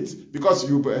not do it. Because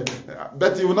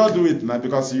but you will not do it now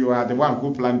because you are the one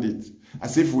who planned it.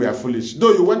 As if we are foolish.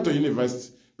 Though you went to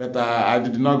university, but I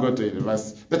did not go to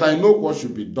university. But I know what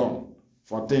should be done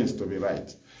for things to be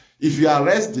right. If you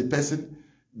arrest the person,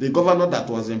 the governor that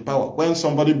was in power, when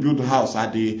somebody built a house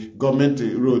at the government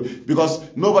road, because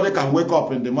nobody can wake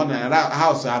up in the morning and that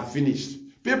house have finished.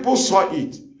 People saw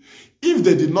it. If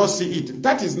they did not see it,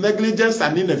 that is negligence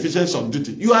and inefficiency of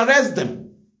duty. You arrest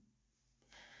them.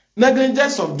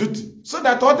 Negligence of duty. So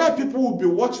that other people will be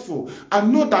watchful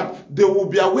and know that they will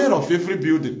be aware of every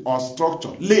building or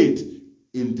structure laid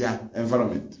in their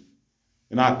environment.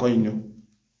 In our coin,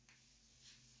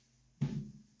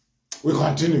 we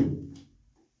continue.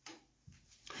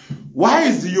 Why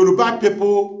is the Yoruba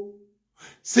people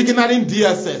signaling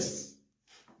DSS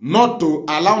not to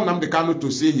allow Nnamdi Kanu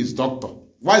to see his doctor?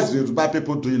 Why is the Yoruba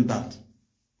people doing that?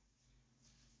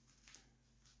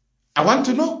 I want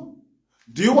to know.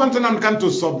 Do you want Nnamdi Kanu to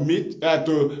submit?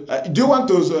 Do you want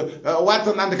to want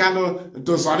Nnamdi Kanu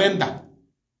to surrender?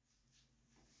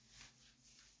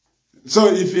 So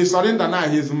if he surrender now,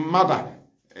 his mother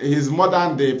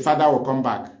and the father will come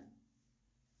back.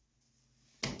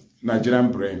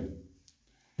 Nigerian brain.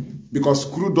 Because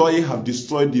crude oil have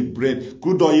destroyed the brain.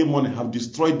 Crude oil money have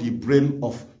destroyed the brain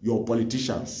of your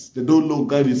politicians. They don't know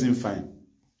God reason fine.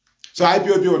 So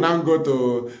IPOB will now go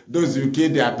to those who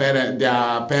kill their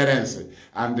parents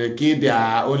and they kill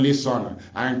their only son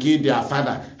and kill their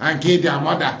father and kill their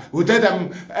mother. We tell them,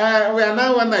 we are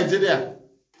now one Nigeria.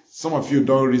 Some of you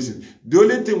don't reason. The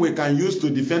only thing we can use to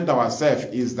defend ourselves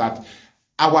is that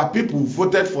our people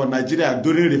voted for Nigeria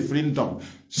during referendum.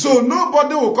 So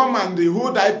nobody will come and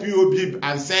hold IPOB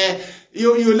and say,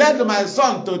 you led my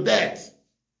son to death.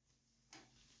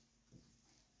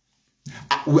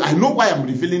 I know why I'm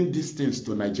revealing these things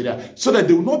to Nigeria, so that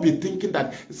they will not be thinking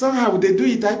that somehow they do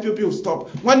it, IPOB will stop.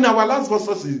 When our last bus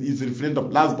stop is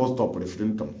referendum, last bus stop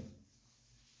referendum.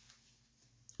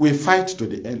 We fight to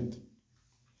the end.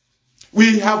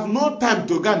 We have no time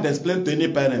to go and explain to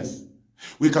any parents.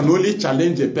 We can only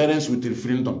challenge the parents with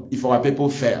referendum if our people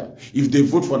fail, if they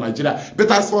vote for Nigeria.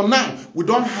 But as for now, we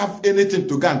don't have anything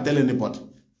to go and tell anybody.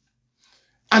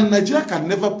 And Nigeria can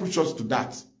never push us to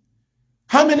that.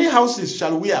 How many houses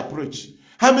shall we approach?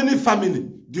 How many family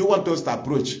do you want us to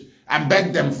approach and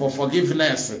beg them for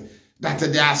forgiveness that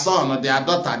their son or their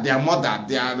daughter, their mother,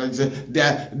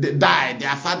 they died,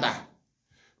 their father?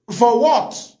 For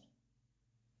what?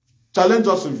 Challenge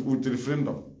us with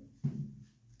referendum.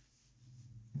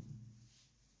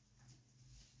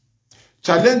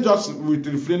 Challenge us with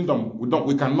referendum.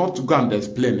 We cannot go and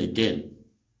explain again.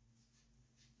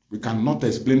 We cannot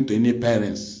explain to any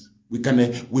parents. We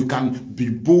can be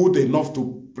bold enough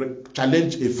to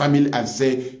challenge a family and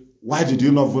say, why did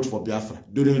you not vote for Biafra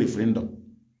during referendum?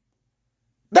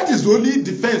 That is the only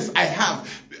defense I have.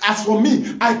 As for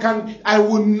me, I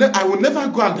will never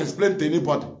go and explain to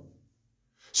anybody.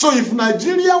 So if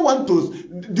Nigeria want to,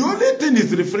 the only thing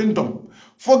is referendum.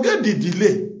 Forget the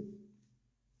delay.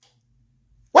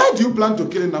 Why do you plan to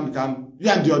kill Nnamdi Kanu? You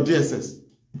and your DSS.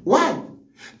 Why?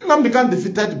 Nnamdi Kanu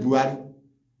defeated Buhari.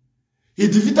 He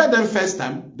defeated them first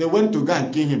time. They went to go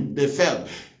and kill him. They failed.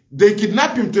 They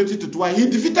kidnapped him 2021. He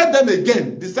defeated them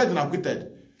again. They said and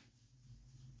acquitted.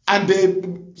 And they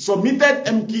submitted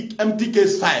empty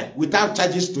case file without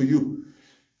charges to you.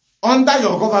 Under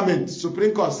your government,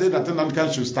 Supreme Court said that Nnamdi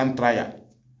Kanu should stand trial.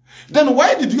 Then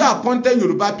why did you appoint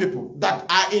Yoruba people that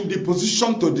are in the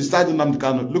position to decide Nnamdi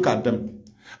Kanu? Look at them.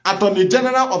 Attorney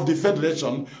General of the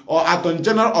Federation or Attorney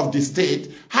General of the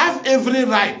state have every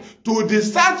right to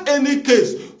decide any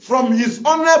case from his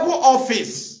honorable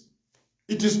office.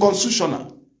 It is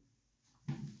constitutional.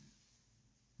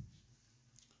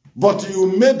 But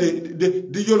you made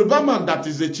the Yoruba man that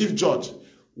is the chief judge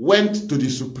went to the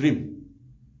Supreme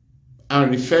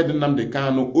and referred Nnamdi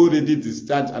Kanu already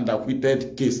discharged and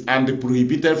acquitted case and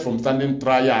prohibited from standing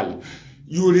trial.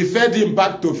 You referred him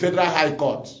back to Federal High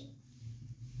Court.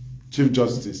 Chief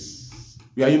Justice,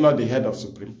 are you not the head of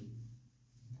Supreme?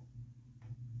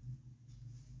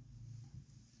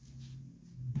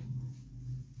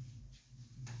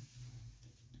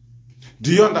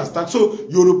 Do you understand? So,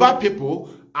 Yoruba people,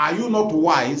 are you not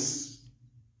wise?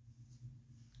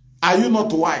 Are you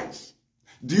not wise?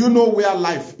 Do you know where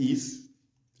life is?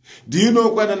 Do you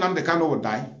know when Nnamdi Kanu will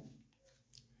die?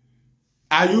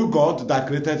 Are you God that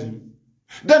created him?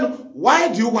 Then, why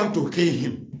do you want to kill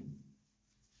him?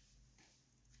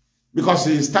 Because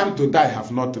his time to die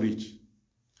have not reached.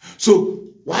 So,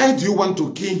 why do you want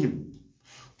to kill him?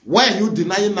 Why are you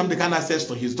denying Nnamdi Kanu access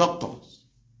to his doctors?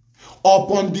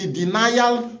 Upon the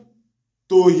denial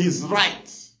to his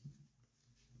rights,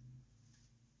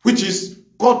 which is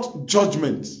court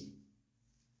judgment,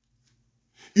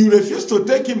 you refuse to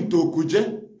take him to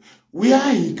Kuje,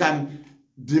 where he can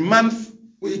demand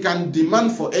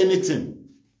for anything,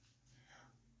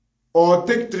 or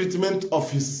take treatment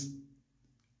of his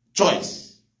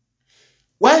choice.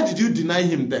 Why did you deny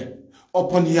him there?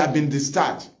 Upon he had been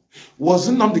discharged. Was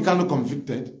Nnamdi Kanu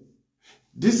convicted?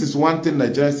 This is one thing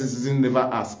Nigerian citizens never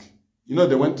ask. You know,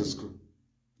 they went to school.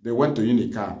 They went to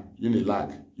Unicar,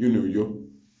 Unilag, Uniuyo.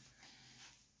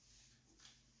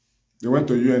 They went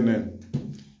to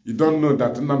UNN. You don't know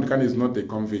that Nnamdi Kanu is not a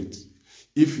convict.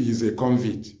 If he is a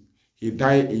convict, he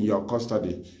died in your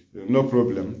custody. No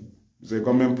problem. It's a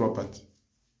government property.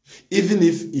 Even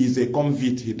if he is a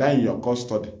convict, he died in your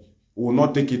custody. We will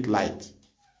not take it light.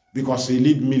 Because he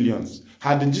need millions.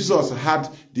 Had Jesus had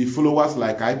the followers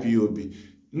like IPOB,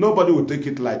 nobody would take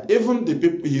it light. Even the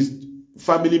people, his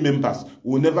family members,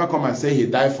 will never come and say he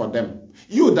died for them.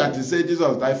 You that you say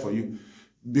Jesus died for you,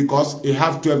 because he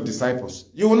have 12 disciples.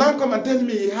 You will now come and tell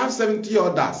me he have 70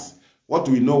 others. What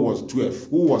we know was 12.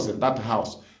 Who was in that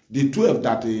house? The 12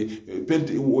 that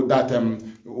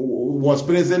was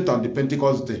present on the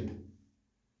Pentecost day.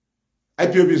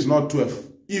 IPOB is not 12.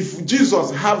 If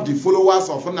Jesus have the followers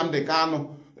of Nnamdi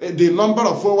Kanu, the number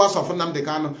of followers of Nnamdi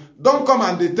Kanu, don't come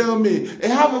and they tell me, he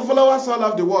have followers all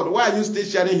over the world. Why are you still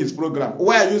sharing his program?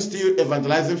 Why are you still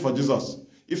evangelizing for Jesus?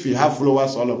 If he have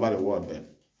followers all over the world then.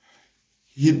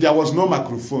 There was no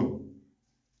microphone.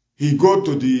 He go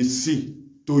to the sea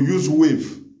to use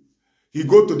wave. He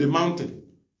go to the mountain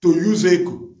to use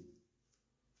echo.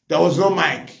 There was no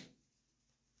mic.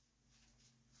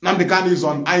 Nnamdi Kanu is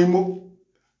on IMO.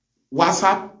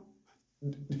 WhatsApp,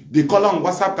 the caller on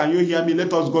WhatsApp, can you hear me?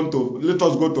 Let us go to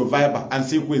Viber and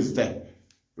see who is there.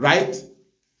 Right?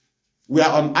 We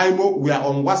are on IMO, we are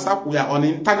on WhatsApp, we are on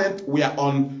internet, we are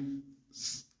on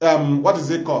what is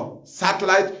it called?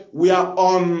 Satellite, we are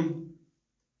on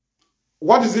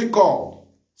what is it called?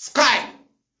 Sky.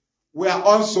 We are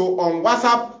also on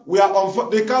WhatsApp, we are on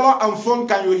the caller on phone,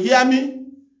 can you hear me?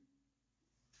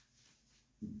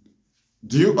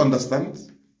 Do you understand?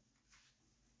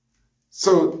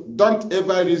 So don't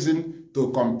ever reason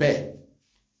to compare.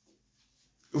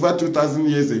 Over 2,000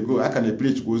 years ago, how can I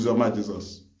preach Uzoma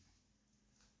Jesus?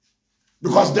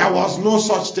 Because there was no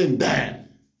such thing then.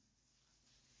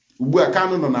 Spread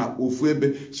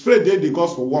the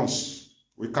gospel once.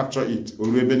 We capture it.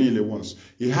 Once.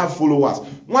 He have followers.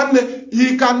 One day,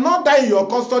 he cannot die in your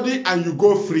custody and you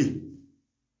go free.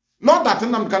 Not that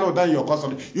Nnamdi cannot die in your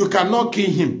custody. You cannot kill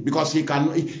him because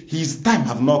his time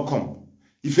have not come.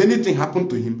 If anything happened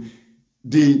to him,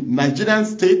 the Nigerian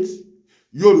state,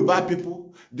 Yoruba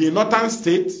people, the northern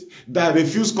state that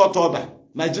refused court order,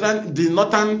 the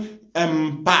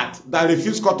northern part that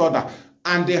refused court order,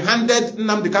 and they handed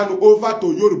Nnamdi Kanu over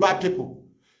to Yoruba people,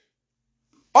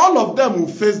 all of them will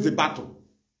face the battle.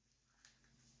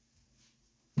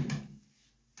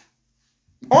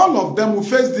 All of them will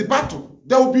face the battle.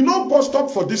 There will be no bus stop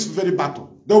for this very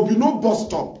battle. There will be no bus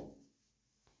stop.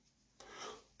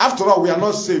 After all, we are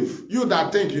not safe. You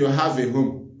that think you have a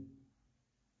home,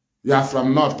 you are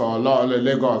from North or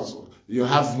Lagos, you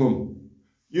have home.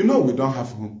 You know we don't have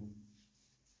home.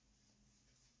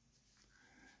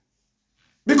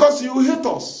 Because you hate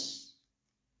us.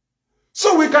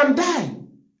 So we can die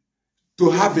to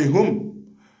have a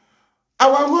home.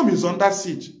 Our home is under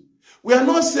siege. We are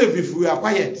not safe if we are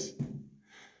quiet.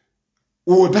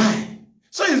 We will die.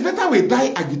 So it's better we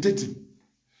die agitating.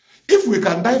 If we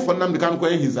can die for Nnamdi Kanu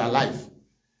when he's alive,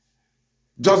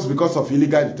 just because of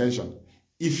illegal detention,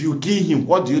 if you kill him,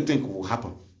 what do you think will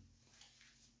happen?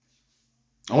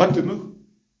 I want to know.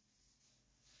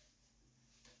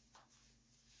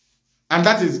 And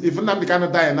that is, if Nnamdi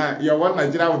Kanu die now, your one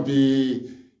Nigeria will be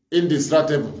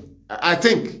indestructible. I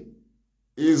think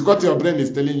it's got your brain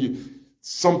is telling you,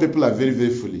 some people are very,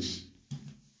 very foolish.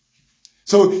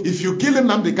 So if you kill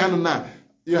Nnamdi Kanu now,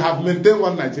 you have maintained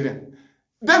one Nigeria.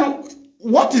 Then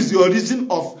what is your reason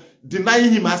of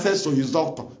denying him access to his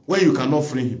doctor when you cannot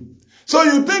free him? So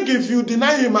you think if you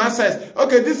deny him access,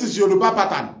 okay, this is Yoruba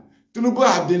pattern. Tinubu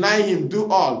have denied him,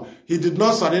 do all. He did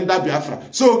not surrender Biafra.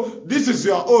 So this is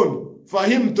your own for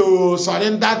him to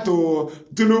surrender to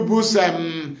Tinubu's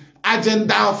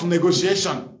agenda of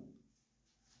negotiation.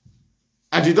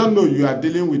 And you don't know you are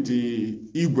dealing with the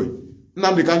Igwe.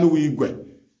 Nnamdi Kanu Igwe.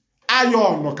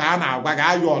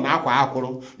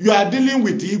 You are dealing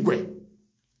with Igwe.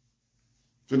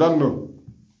 You don't know.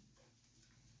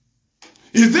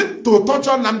 Is it to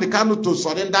torture Nnamdi Kanu to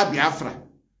surrender Biafra?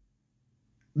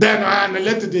 Then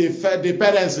let the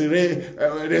parents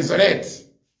resurrect.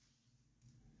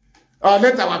 Or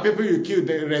let our people you kill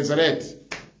they resurrect.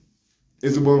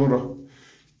 It's the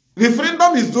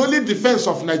referendum is the only defense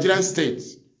of Nigerian state,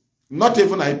 not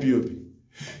even IPOB.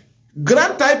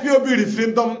 Grant IPOB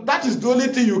referendum, that is the only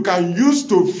thing you can use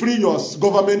to free your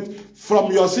government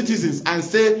from your citizens and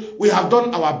say, we have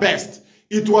done our best.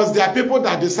 It was their people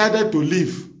that decided to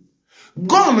leave.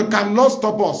 Gun cannot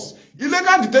stop us.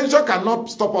 Illegal detention cannot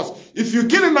stop us. If you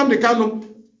kill Nnamdi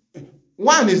Kanu,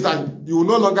 one is that you will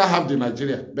no longer have the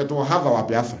Nigeria, but we'll have our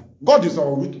Biafra. God is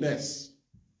our witness.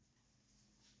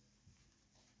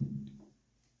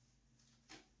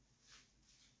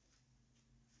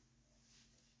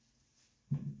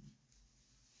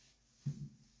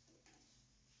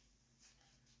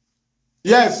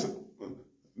 Yes,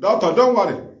 doctor, don't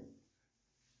worry.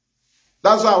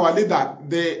 That's why our leader,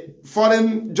 the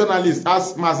foreign journalist,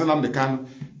 asked Mazi Maduabuchi,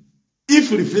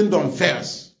 if referendum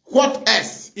fails, what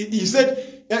else? He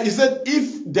said,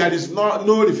 if there is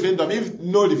no referendum, if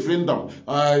no referendum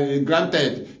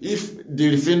granted, if the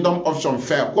referendum option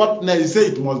fails, what next? He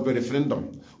said it must be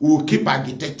referendum. We will keep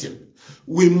agitating.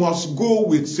 We must go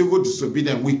with civil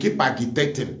disobedience. We keep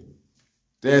agitating.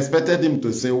 They expected him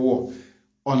to say, "Whoa,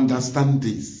 understand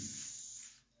this."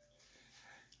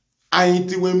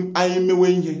 Anyị mewe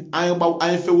ihe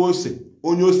anyị fewe ose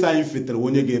onye ose anyị fetere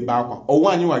onye ga-ebe akwa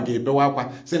ọwa anyị nwa ga-ebewa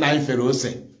akwa sị na anyị fere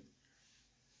ose.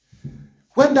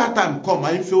 When that time come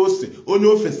anyị fe ose onye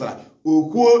o fesara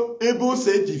okwuo ebe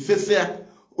ose eji fesa ya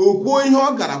okwuo ihe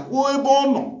ọ gara kwuo ebe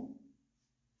ọ nọ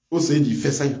ose eji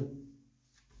fesa ya.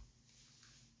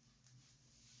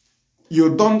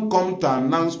 You don't come to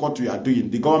announce what you are doing.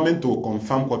 The government will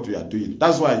confirm what you are doing.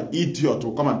 That's why idiot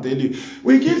will come and tell you,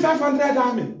 we give 500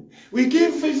 army. We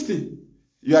give 50.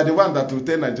 You are the one that will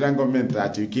tell Nigerian government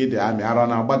that you kill the army around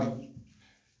our body.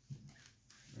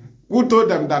 Who told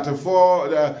them that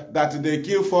that they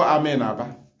kill 4 army in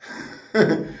Aba?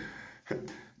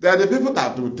 They are the people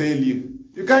that will tell you.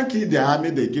 You can't kill the army,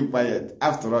 they keep quiet.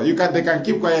 After all, they can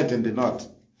keep quiet in the north.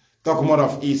 Talk more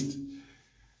of east.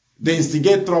 They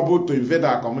instigate trouble to invade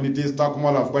our communities, talk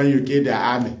more of when you kill their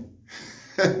army.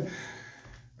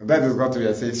 That is what we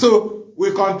are saying. So,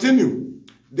 we continue.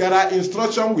 There are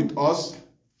instructions with us,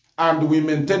 and we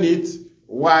maintain it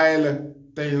while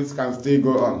things can still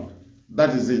go on.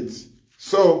 That is it.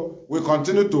 So, we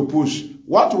continue to push.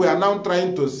 What we are now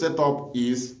trying to set up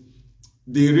is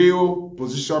the real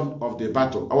position of the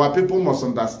battle. Our people must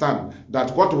understand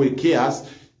that what we care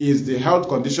is the health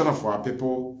condition of our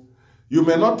people. You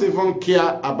may not even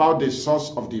care about the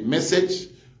source of the message,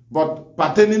 but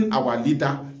pertaining our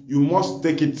leader, you must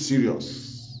take it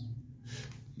serious.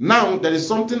 Now, there is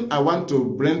something I want to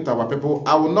bring to our people.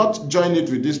 I will not join it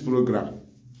with this program,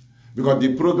 because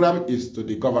the program is to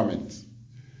the government.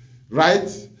 Right?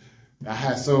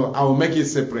 So I will make it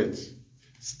separate.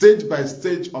 Stage by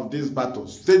stage of this battle.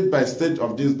 Stage by stage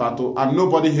of this battle. And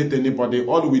nobody hate anybody.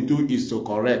 All we do is to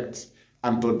correct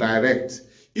and to direct.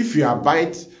 If you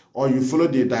abide or you follow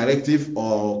the directive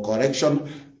or correction,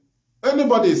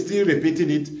 anybody is still repeating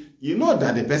it, you know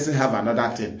that the person have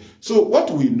another thing. So what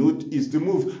we need is to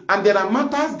move. And there are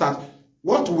matters that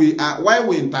why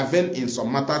we intervene in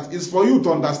some matters is for you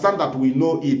to understand that we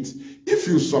know it. If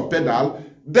you subpedal,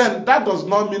 then that does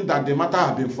not mean that the matter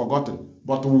has been forgotten,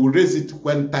 but we will raise it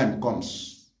when time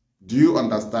comes. Do you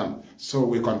understand? So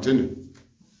we continue.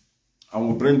 And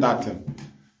we'll bring that in.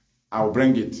 I will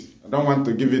bring it. I don't want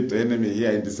to give it to enemy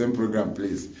here in the same program,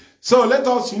 please. So let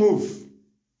us move.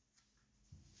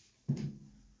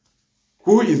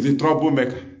 Who is the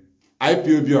troublemaker?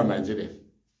 IPOB or Nigeria?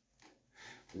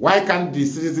 Why can't the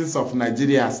citizens of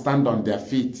Nigeria stand on their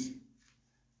feet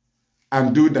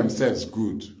and do themselves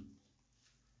good?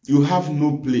 You have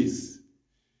no place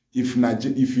if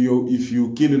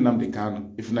you kill Nnamdi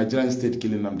Kanu, if Nigerian state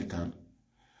kill Nnamdi Kanu.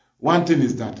 One thing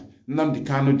is that Nnamdi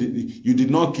Kanu, you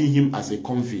did not kill him as a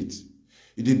convict.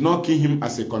 You did not kill him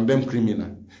as a condemned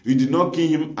criminal. You did not kill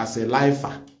him as a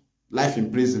life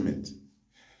imprisonment.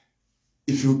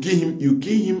 If you kill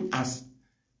him as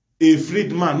a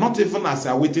freed man, not even as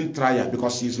awaiting trial,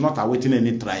 because he's not awaiting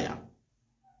any trial.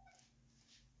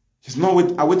 He's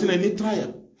not awaiting any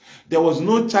trial. There was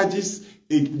no charges.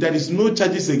 There is no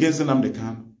charges against Nnamdi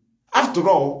Kanu. After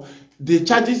all, the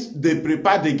charges they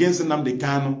prepared against Nnamdi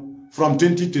Kanu from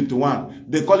 2021,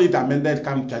 they call it amended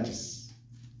camp charges.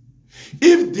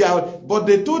 But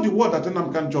they told the world that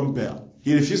Nnamdi Kanu jumped bail.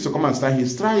 He refused to come and start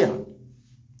his trial.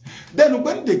 Then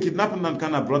when they kidnapped Nnamdi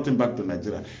Kanu and brought him back to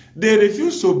Nigeria, they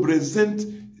refused to present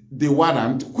the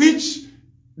warrant,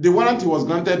 he was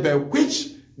granted bail,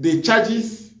 which the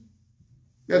charges,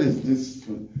 what is this?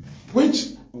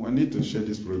 I need to share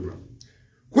this program.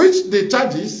 Which the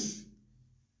charges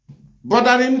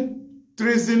bordering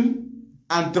treason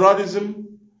and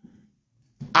terrorism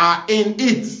are in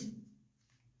it.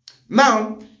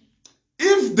 Now,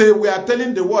 if they were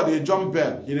telling the world he jumped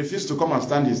bail, he refused to come and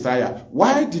stand his trial,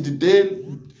 why did they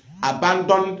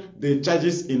abandon the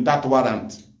charges in that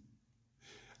warrant?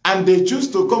 And they choose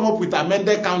to come up with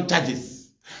amended count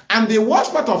charges. And the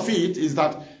worst part of it is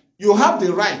that you have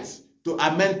the right to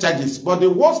amend charges. But the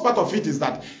worst part of it is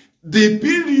that the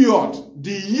period,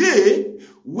 the year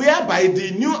whereby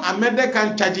the new amended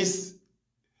count charges,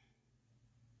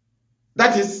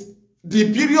 that is,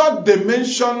 the period they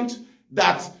mentioned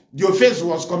that the offense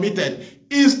was committed,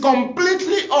 is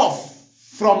completely off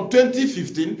from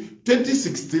 2015,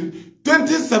 2016,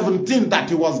 2017 that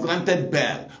he was granted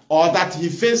bail, or that he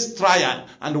faced trial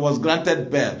and was granted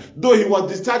bail, though he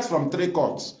was discharged from 3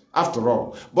 courts after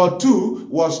all. But 2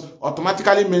 was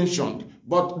automatically mentioned.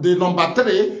 But the number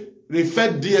 3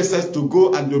 referred DSS to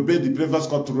go and obey the previous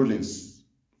court rulings.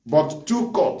 But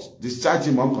 2 courts discharged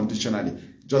him unconditionally.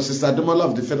 Justice Ademola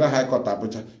of the Federal High Court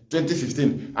Abuja,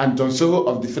 2015, and John Soho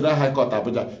of the Federal High Court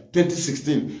Abuja,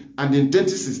 2016. And in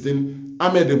 2016,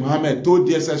 Ahmed Mohammed told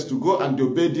DSS to go and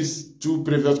obey these 2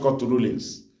 previous court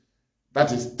rulings.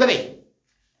 That is 3.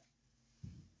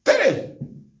 3.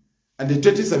 And in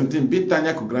 2017, Big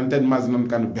Tanya granted Mazi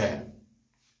Maduabuchi bail.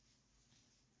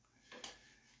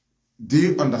 Do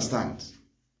you understand?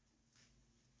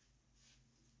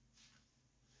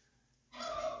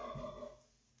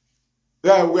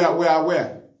 Yeah, we are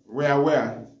aware.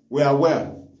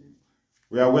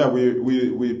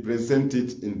 We present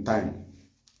it in time.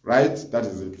 Right? That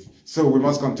is it. So we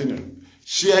must continue.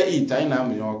 Share it.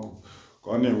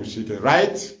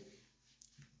 Right?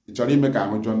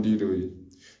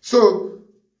 So,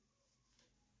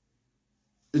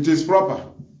 it is proper.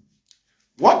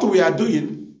 What we are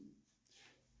doing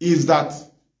is that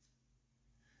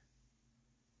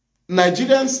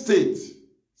Nigerian state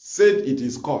said it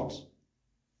is court.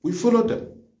 We followed them.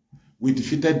 We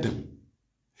defeated them.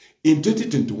 In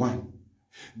 2021,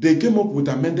 they came up with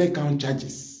amended count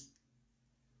charges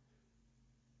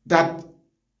that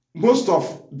most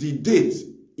of the dates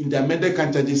in the amended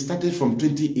count charges started from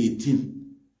 2018.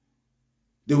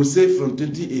 They will say from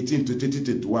 2018 to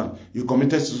 2021, you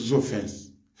committed social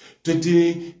offense.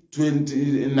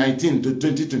 2019 to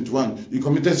 2021, you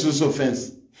committed social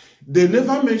offense. They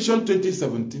never mentioned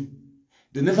 2017.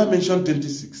 They never mentioned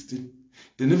 2016.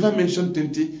 They never mentioned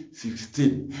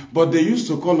 2015. But they used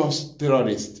to call us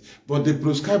terrorists. But they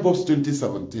prescribed us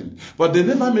 2017. But they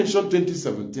never mentioned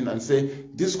 2017 and say,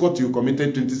 this court you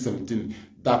committed 2017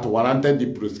 that warranted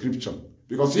the prescription.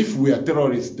 Because if we are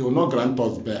terrorists, they will not grant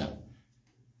us bail.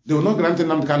 They will not grant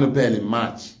Nnamdi bail in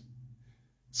March.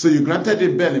 So you granted a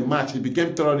bail in March, he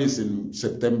became terrorist in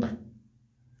September.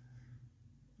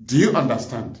 Do you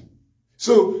understand?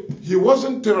 So he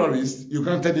wasn't terrorist, you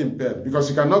granted him bail because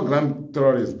you cannot grant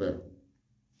terrorist bail.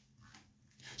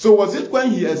 So was it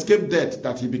when he escaped death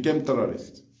that he became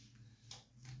terrorist?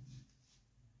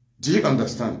 Do you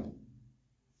understand?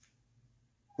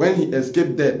 When he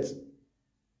escaped death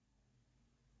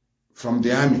from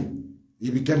the army,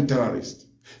 he became terrorist.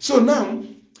 So now,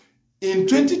 in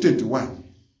 2021,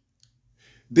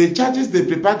 the charges they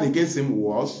prepared against him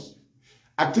was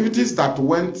activities that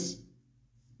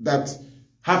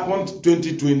happened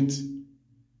 2020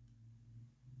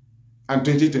 and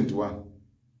 2021.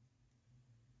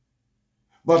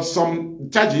 But some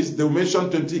charges, they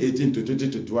mentioned 2018 to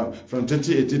 2021, from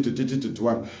 2018 to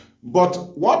 2021. But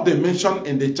what they mentioned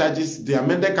in the charges, the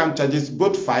amended count charges,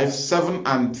 both 5, 7,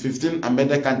 and 15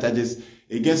 amended count charges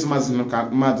against Mazi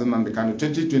Maduabuchi,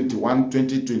 2021,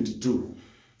 2022.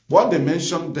 What they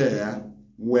mentioned there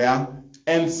were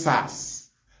NSAS,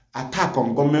 attack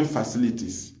on government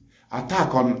facilities,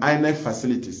 attack on INEC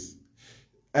facilities,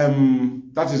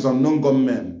 that is on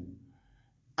non-government,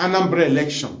 Anambra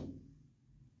election.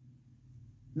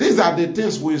 These are the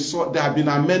things we saw that have been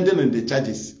amended in the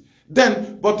charges.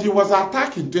 But he was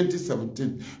attacked in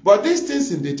 2017. But these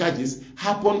things in the charges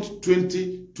happened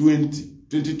 2020,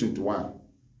 2021.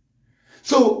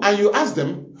 So, and you ask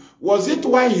them, was it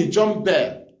why he jumped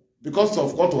bail? Because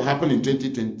of what will happen in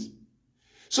 2020.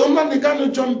 So Nnamdi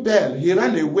Kanu jumped bail. He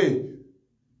ran away.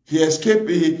 He escaped.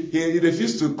 He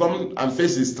refused to come and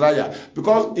face his trial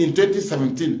because in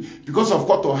 2017, because of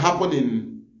what will happen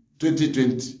in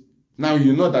 2020. Now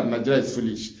you know that Nigeria is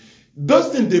foolish. Those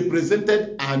things they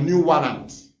presented are new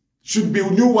warrants. Should be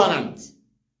new warrants.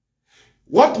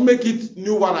 What make it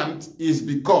new warrant is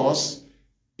because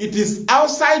it is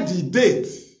outside the date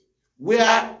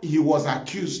where he was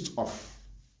accused of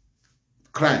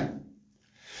crime.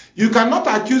 You cannot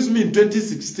accuse me in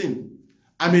 2016.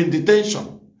 I'm in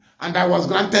detention and I was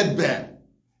granted bail.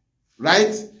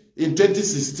 Right? In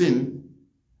 2016.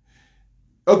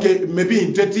 Okay, maybe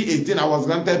in 2018, I was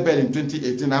granted bail in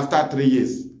 2018 after 3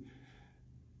 years.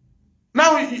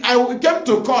 Now, I came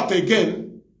to court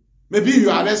again. Maybe you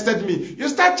arrested me. You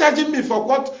start charging me for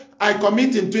what I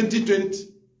commit in 2020.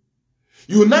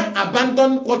 You now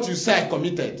abandon what you say I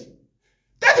committed.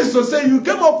 That is to say, you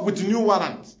came up with a new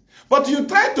warrant, but you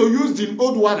try to use the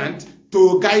old warrant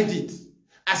to guide it,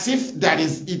 as if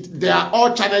they are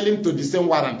all channeling to the same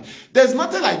warrant. There's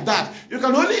nothing like that. You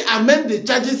can only amend the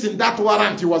charges in that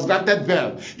warrant he was granted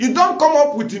bail. You don't come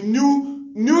up with a new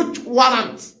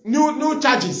warrant, new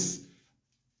charges.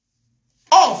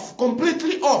 Off,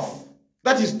 completely off.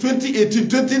 That is 2018,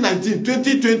 2019,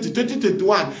 2020,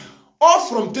 2021. Off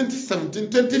from 2017,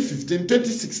 2015,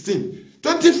 2016,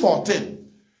 2014.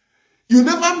 You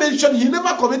never mentioned, he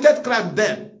never committed crime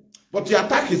then. But you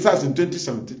attack his house in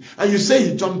 2017. And you say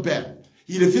he jumped bail.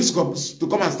 He refused to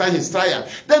come and start his trial.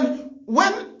 Then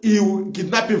when you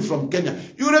kidnap him from Kenya,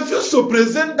 you refuse to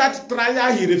present that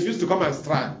trial, he refused to come and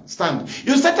stand.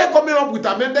 You started coming up with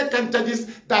amended charges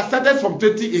that started from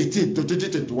 2018 to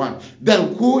 2021.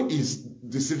 Then who is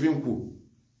deceiving who?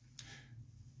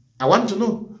 I want to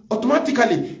know.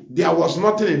 Automatically, there was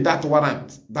nothing in that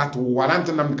warrant that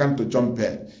warranted Nnamdi to jump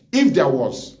bail. If there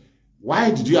was, why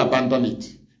did you abandon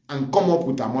it and come up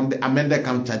with amended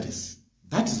charges?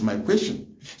 That is my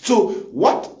question. So,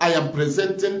 what I am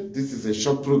presenting, this is a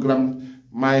short program.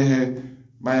 My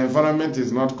environment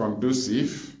is not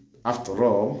conducive, after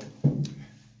all.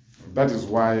 That is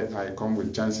why I come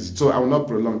with chances. So, I will not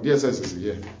prolong. DSS is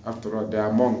here. After all, they are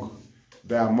among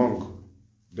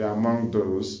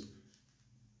those.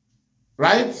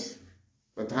 Right?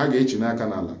 But Hage na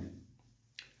kanala.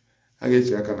 Hage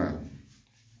kanala.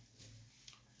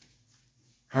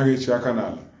 Hage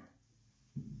kanala.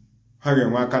 Hage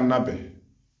nwa kanabe.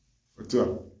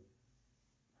 Otu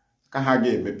ka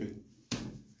hage emepe.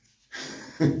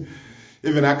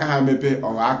 Even aka ha mepe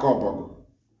o aka obogo.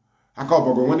 Aka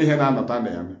obogo nwere ihe na-anọta na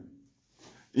ya.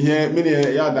 Ihe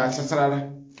mmiri ya da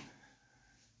sasarara.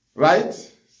 Right?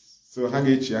 So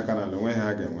hage kanala nwe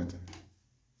ha ga enweta.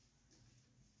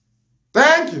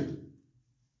 Thank you.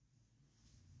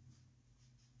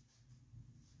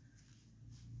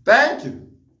 Thank you.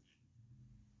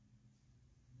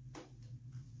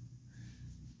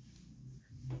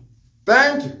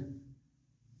 Thank you.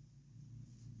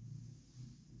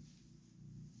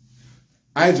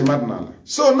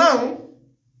 So now,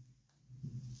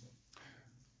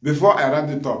 before I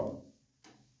round it up,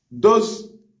 those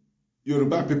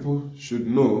Yoruba people should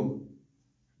know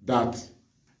that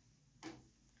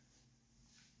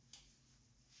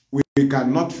we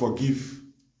cannot forgive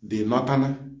the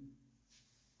Northerner.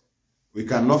 We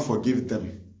cannot forgive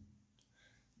them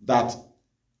that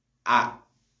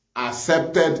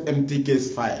accepted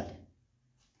MTK's file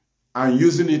and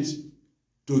using it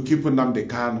to keep Nnamdi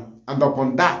Kanu. And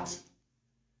upon that,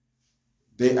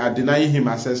 they are denying him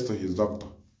access to his doctor.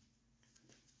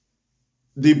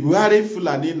 The Buhari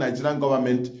Fulani Nigerian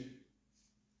government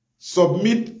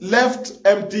left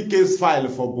MTK's file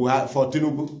for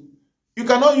Tinubu. You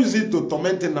cannot use it to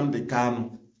torment Nnamdi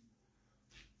Kanu.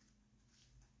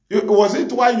 Was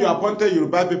it why you appointed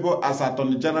Yoruba people as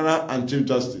Attorney General and Chief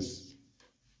Justice?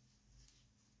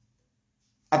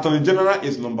 Attorney General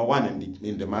is number one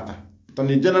in the matter.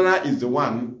 Attorney General is the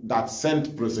one that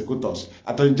sent prosecutors.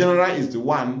 Attorney General is the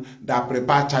one that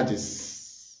prepared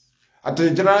charges.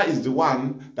 Attorney General is the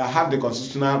one that had the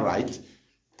constitutional right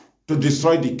to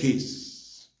destroy the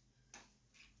case.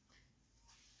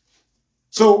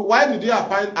 So why did you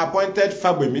appointed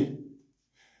Fabemi?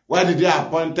 Why did you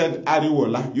appointed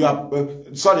Ariwola?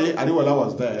 Ariwola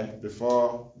was there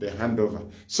before the handover.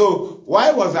 So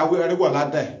why was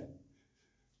Ariwola there?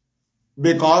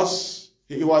 Because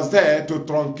he was there to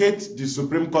truncate the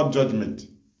Supreme Court judgment.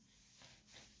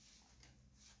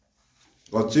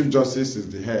 But Chief Justice is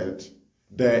the head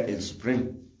there in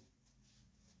Supreme.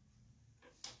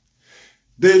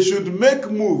 They should make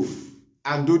move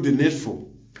and do the needful.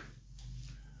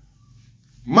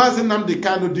 Mazi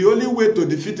Maduabuchi, the only way to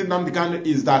defeat Nnamdi Kanu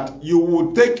is that you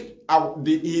will take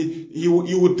you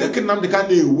will take Nnamdi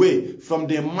Kanu away from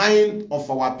the mind of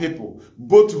our people,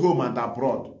 both home and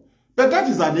abroad. But that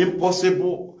is an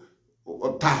impossible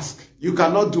task. You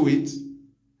cannot do it.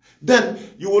 Then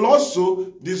you will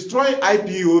also destroy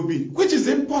IPOB, which is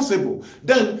impossible.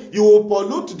 Then you will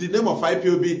pollute the name of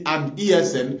IPOB and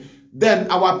ESN. Then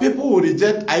our people will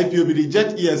reject IPOB,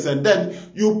 reject ESN. Then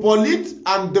you pollute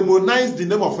and demonize the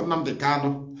name of Nnamdi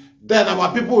Kanu. Then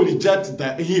our people will reject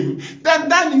him.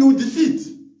 Then you defeat.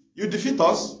 You defeat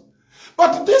us.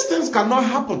 But these things cannot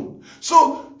happen.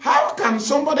 So how can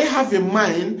somebody have in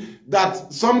mind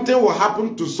that something will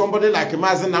happen to somebody like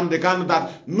Mazi Maduabuchi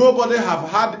that nobody have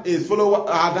had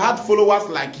followers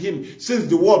like him since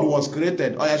the world was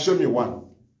created? Oh yeah, show me one.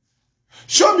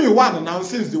 Show me one now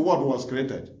since the world was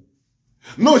created.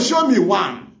 No, show me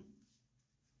one.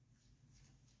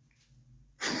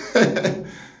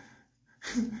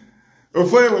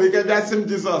 Ofoye will get that same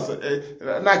Jesus.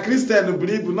 Na Christian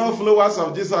believe no followers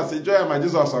of Jesus enjoy my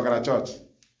Jesus or church.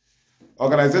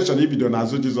 Organization if you don't know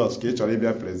Jesus ke chori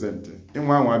be present. In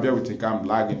one be with come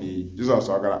lag ni Jesus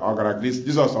or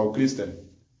Jesus or Christian.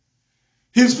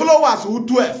 His followers who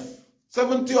 12,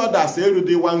 70 others every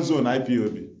day one zone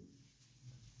IPOB.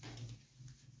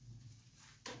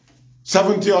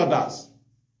 70 others.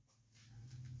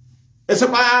 It's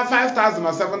about 5,000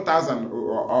 or 7,000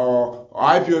 or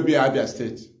IPOB Abia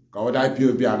State. Or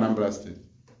IPOB Anambra State.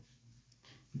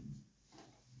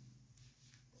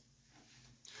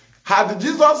 Had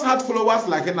Jesus had followers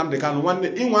like Nnamdi Kanu, one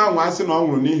day, in one once in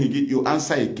on you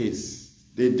answer a case.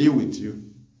 They deal with you.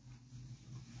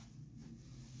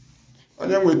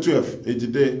 Only with 12, a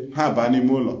day, have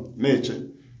animal, nature.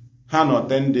 No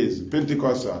 10 days,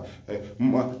 Pentecost,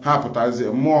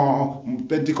 more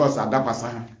Pentecost at that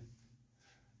passage.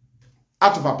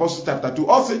 Out of Apostles chapter 2,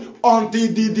 also,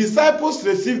 until the disciples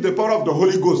received the power of the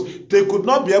Holy Ghost, they could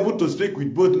not be able to speak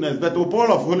with boldness, but the power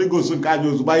of Holy Ghost can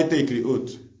use by take the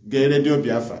oath. Get radio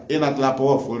Biafra, in at la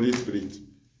power of Holy Spirit.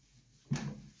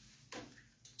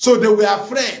 So they were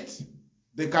afraid.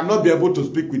 They cannot be able to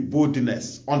speak with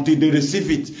boldness until they receive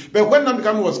it. But when Nnamdi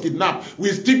Kanu was kidnapped, we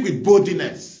speak with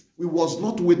boldness. We was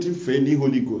not waiting for any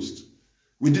Holy Ghost.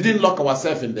 We didn't lock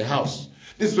ourselves in the house.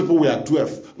 These people were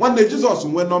 12. One day Jesus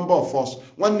went number of us.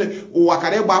 One day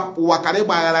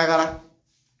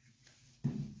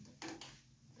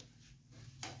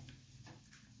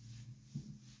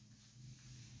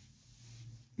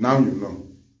now you know.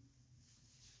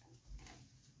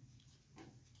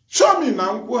 Show me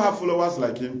now who have followers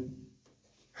like him.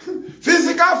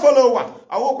 Physical follower.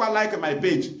 I won't quite like my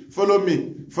page. Follow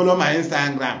me. Follow my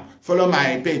Instagram. Follow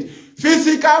my page.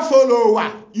 Physical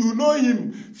follower. You know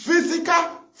him.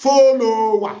 Physical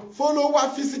follower. Follower,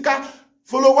 physical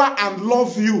follower and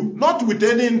love you. Not with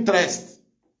any interest.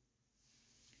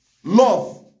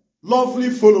 Love. Lovely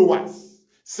followers.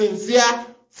 Sincere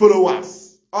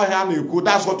followers.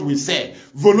 That's what we say.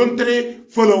 Voluntary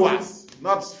followers.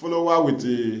 Not follower with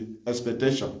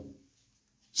expectation.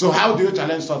 So how do you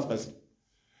challenge such person?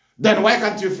 Then why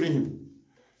can't you free him?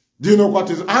 Do you know what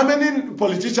is... How many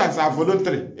politicians are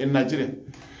voluntary in Nigeria?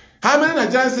 How many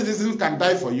Nigerian citizens can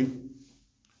die for you?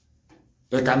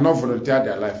 They cannot volunteer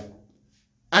their life.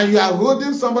 And you are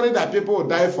holding somebody that people will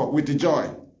die for with joy.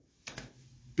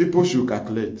 People should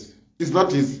calculate. It's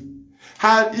not easy.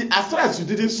 As far as you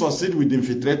didn't succeed with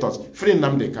infiltrators, free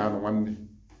Nnamdi Kanu one day.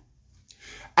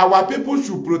 Our people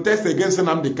should protest against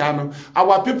Nnamdi Kanu.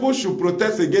 Our people should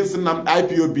protest against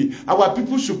IPOB. Our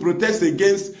people should protest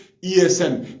against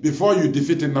ESN before you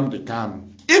defeat Nnamdi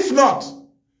Kanu. If not,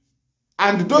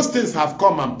 and those things have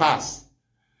come and passed,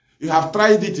 you have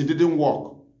tried it, it didn't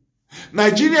work.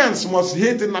 Nigerians must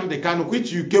hate Nnamdi Kanu,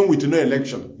 which you came with no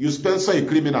election. You sponsor a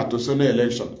criminal to say no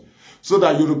election. So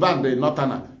that Yoruba and the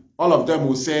Northerner, all of them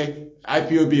will say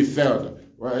IPOB failed.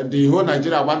 Well, the whole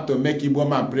Nigeria want to make Igbo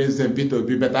man president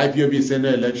P2B, but IPOB say no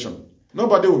election.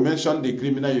 Nobody will mention the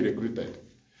criminal you recruited.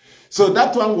 So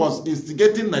that one was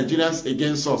instigating Nigerians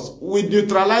against us. We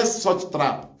neutralized such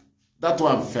trap. That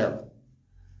one fell.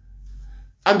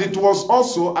 And it was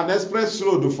also an express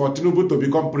road for Tinubu to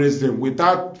become president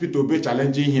without P2B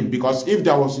challenging him, because if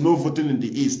there was no voting in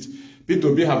the East,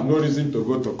 P2B have no reason to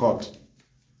go to court.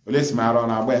 Let's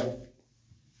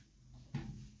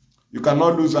you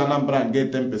cannot lose Anambra and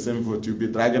get 10% vote. You'll be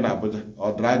dragging Abuja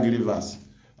or drag Rivers,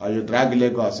 or you drag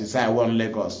Lagos. You say, I want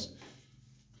Lagos.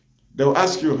 They will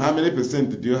ask you, how many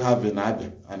percent do you have in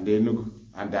Abia and the Enugu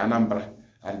and the Anambra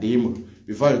and the Imo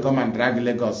before you come and drag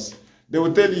Lagos? They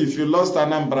will tell you, if you lost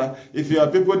Anambra, if your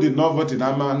people did not vote in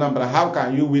Anambra, how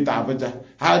can you win Abuja?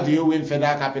 How do you win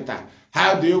Federal Capital?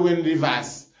 How do you win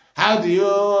Rivers? How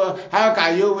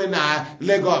can you win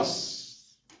Lagos?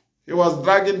 He was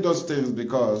dragging those things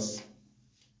because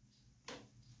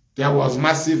there was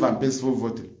massive and peaceful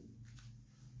voting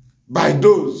by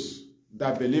those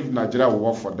that believe Nigeria will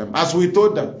work for them. As we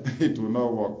told them, it will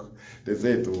not work. They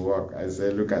say it will work. I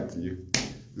say, look at you.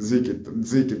 Zik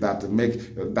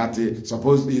that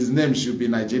suppose his name should be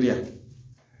Nigeria.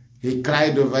 He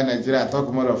cried over Nigeria.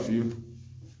 Talk more of you.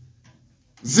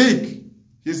 Zik,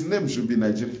 his name should be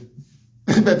Nigeria.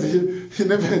 But he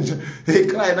never enjoyed. He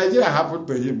cried. Nigeria happened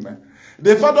to him. Man.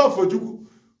 The father of Ojukwu,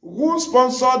 who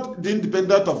sponsored the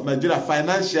independence of Nigeria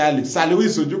financially, Saliwi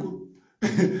Ojukwu.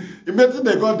 Immediately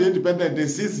they got the independence, they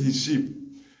seized his ship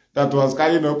that was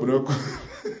carrying up Roko.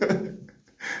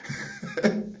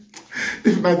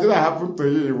 If Nigeria happened to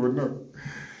you, you would know.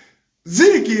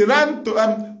 Zik, he ran to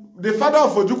the father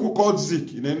of Ojukwu called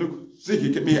Zik in Enugu. Zik,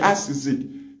 he asked Zik.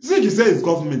 Zik, he said it's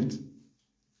government.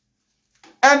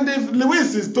 And if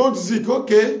Lewis is told Zeke,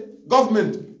 okay,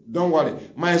 government, don't worry,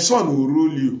 my son will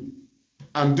rule you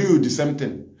and do the same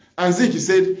thing. And Zeke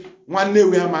said, one day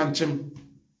we are manchim.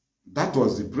 That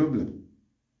was the problem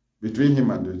between him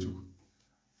and Ojukwu.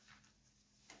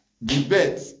 The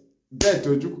bet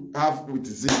Ojukwu have with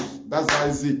Zeke. That's why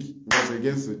Zeke was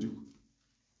against Ojukwu.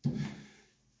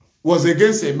 Was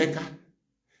against Emeka.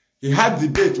 He had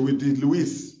debate with the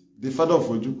Louis, the father of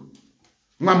Ojukwu.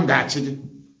 Mamga chigi.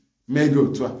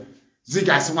 Mego to Zeke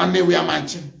as one day we are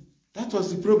manchim. That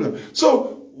was the problem.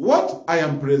 So what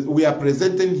we are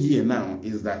presenting here now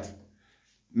is that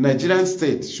Nigerian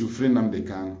state should free Nnamdi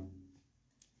Kanu.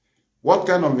 What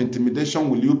kind of intimidation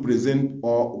will you present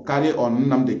or carry on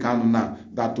Nnamdi Kanu now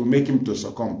that will make him to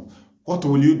succumb? What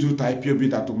will you do to IPOB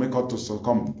that will make her to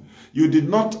succumb? You did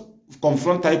not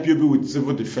confront IPOB with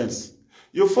civil defense.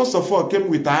 You first of all came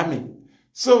with army.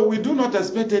 So we do not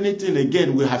expect anything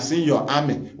again. We have seen your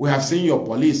army. We have seen your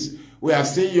police. We have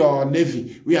seen your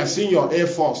navy. We have seen your air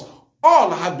force.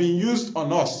 All have been used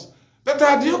on us. But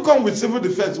had you come with civil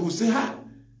defense, we'll say,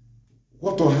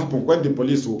 what will happen when the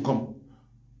police will come?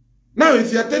 Now,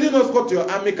 if you are telling us what your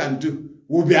army can do,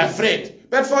 we'll be afraid.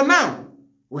 But for now,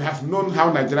 we have known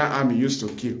how Nigerian army used to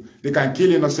kill. They can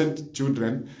kill innocent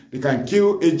children. They can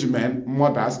kill aged men,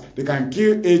 mothers. They can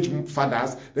kill aged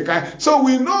fathers. So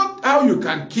we know how you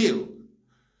can kill.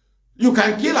 You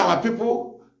can kill our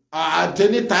people at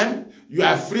any time. You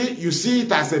are free. You see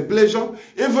it as a pleasure.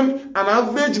 Even an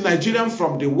average Nigerian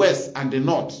from the west and the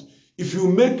north, if you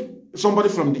make somebody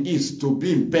from the east to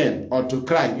be in pain or to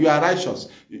cry, you are righteous.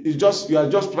 You are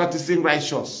just practicing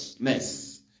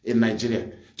righteousness in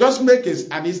Nigeria. Just make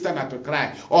an Easterner to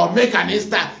cry, or make an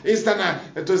Easterner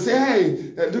to say,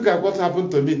 hey, look at what happened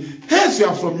to me. Hence, you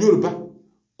are from Yoruba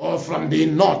or from the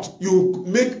north. You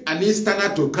make an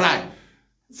Easterner to cry.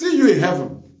 See you in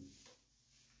heaven.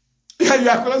 You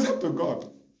are closer to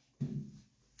God.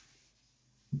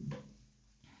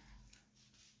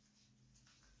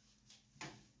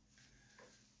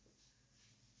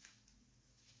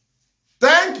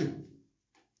 Thank you.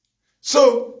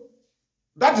 So,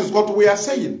 that is what we are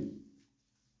saying.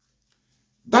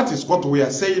 That is what we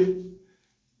are saying.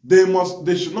 They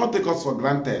should not take us for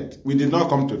granted. We did not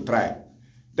come to try.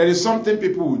 There is something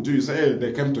people will do. You say, hey,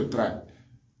 they came to try.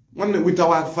 With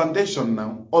our foundation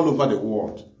now, all over the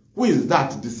world, who is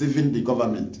that deceiving the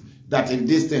government? That if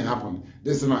this thing happen,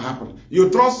 this will not happen.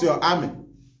 You trust your army.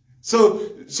 So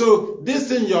this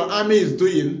thing your army is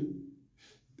doing,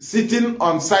 sitting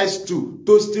on side 2,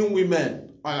 toasting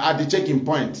women at the checking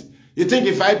point. You think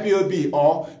if IPOB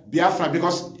or Biafra,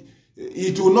 because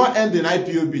it will not end in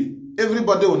IPOB,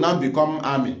 everybody will now become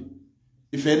army.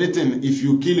 If anything, if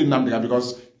you kill Nnamdi,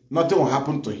 because nothing will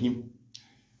happen to him.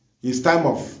 His time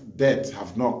of death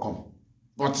have not come.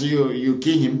 But you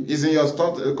kill him, he's in your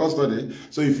custody.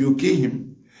 So if you kill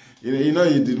him, you know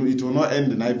it will not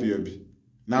end in IPOB.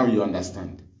 Now you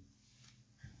understand.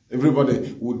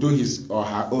 Everybody will do his or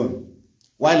her own,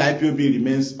 while IPOB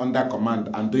remains under command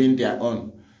and doing their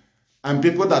own. And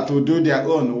people that will do their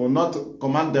own will not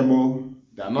command them all.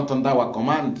 They are not under our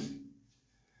command.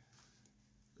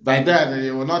 By then,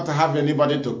 you will not have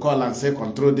anybody to call and say,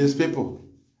 control these people.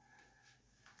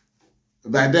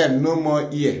 By then, no more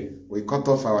ear. We cut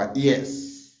off our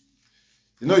ears.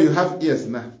 You know, you have ears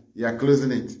now. You are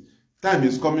closing it. Time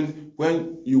is coming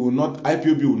when you will not,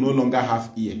 IPOB will no longer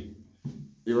have ear.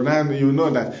 You know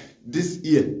that this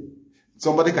ear,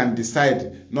 somebody can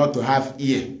decide not to have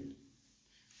ear.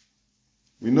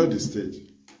 We know the stage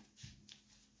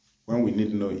when we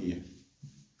need no ear.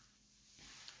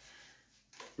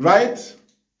 Right?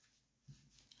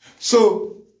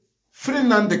 So, free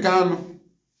Nnamdi Kanu,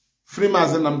 free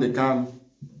Mazi Nnamdi Kanu.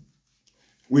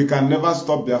 We can never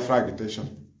stop Biafra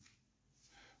agitation.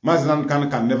 Mazi Nnamdi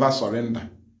Kanu can never surrender.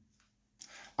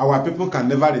 Our people can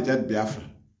never reject Biafra.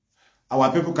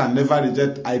 Our people can never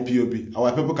reject IPOB.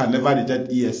 Our people can never reject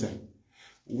ESM.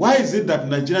 Why is it that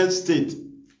Nigerian state,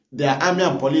 their army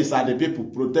and police are the people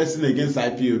protesting against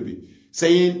IPOB,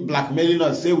 saying, blackmailing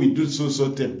us, say we do so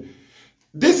thing?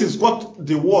 This is what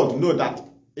the world know that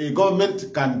a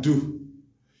government can do.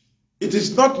 It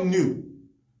is not new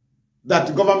that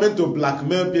the government will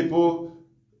blackmail people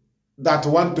that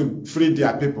want to free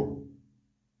their people.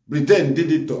 Britain did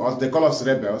it to us. They call us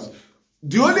rebels.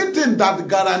 The only thing that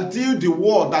guarantees the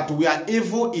world that we are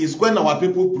evil is when our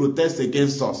people protest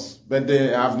against us. But they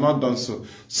have not done so.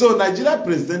 So Nigeria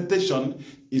presentation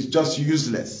is just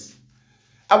useless.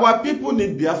 Our people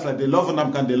need Biafra. They love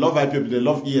Nnamdi, they love IPOB, they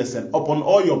love ESN. Upon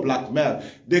all your blackmail,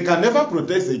 they can never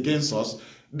protest against us.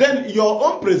 Then your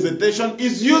own presentation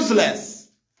is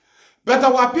useless. But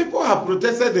our people have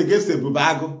protested against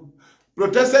Ebubago,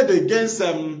 protested against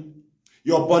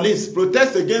your police,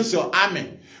 protest against your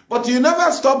army, but you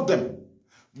never stop them.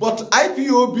 But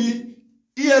IPOB,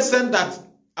 ESN that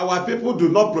our people do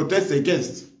not protest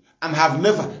against and have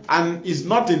never, and is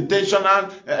not intentional,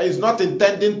 is not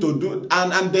intending to do,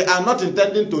 and they are not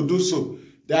intending to do so.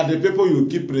 They are the people you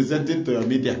keep presenting to your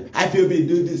media. IPOB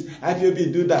do this,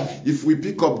 IPOB do that. If we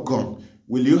pick up gun,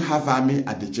 will you have army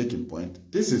at the checking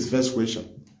point? This is first question.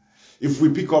 If we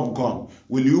pick up gun,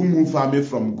 will you move army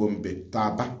from Gombe to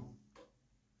Aba?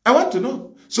 I want to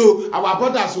know. So our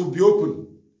borders will be open.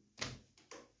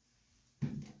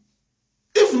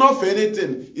 If not for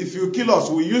anything, if you kill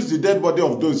us, we use the dead body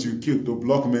of those you killed to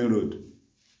block main road.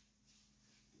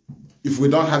 If we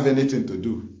don't have anything to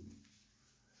do.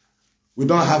 We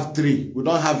don't have tree. We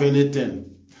don't have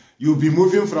anything. You'll be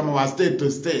moving from our state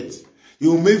to state.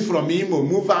 You move from Imo,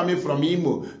 move army from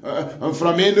Imo,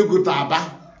 from Enugu to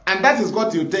Aba. And that is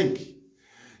what you think.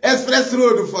 Express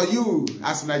road for you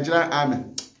as Nigerian army.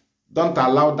 Don't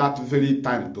allow that very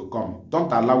time to come.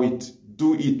 Don't allow it.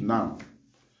 Do it now.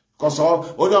 Because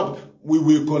we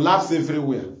will collapse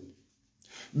everywhere.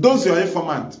 Those your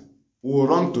informant will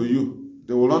run to you.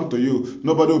 They will run to you.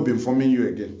 Nobody will be informing you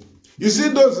again. You see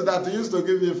those that used to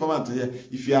give you informant here,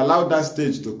 if you allow that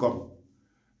stage to come,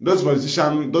 those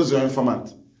politicians, those your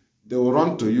informant, they will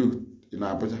run to you in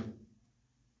Abuja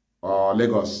or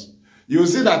Lagos. You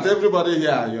see that everybody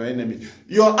here are your enemy.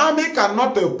 Your army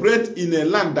cannot operate in a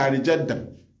land that rejects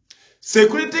them.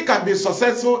 Security can be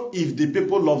successful if the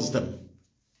people loves them.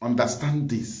 Understand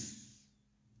this.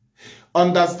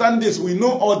 Understand this. We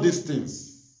know all these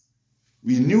things.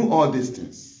 We knew all these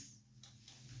things.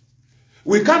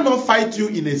 We cannot fight you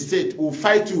in a state. We'll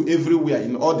fight you everywhere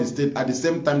in all the states at the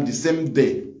same time, the same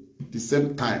day, the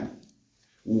same time.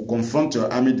 We'll confront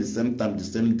your army the same time, the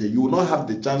same day. You will not have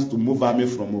the chance to move army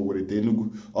from Owerri to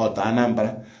Enugu or to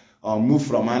Anambra, or move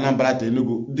from Anambra to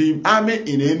Enugu. The army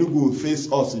in Enugu will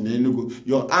face us in Enugu.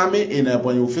 Your army in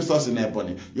Ebonyi will face us in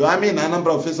Ebonyi. Your army in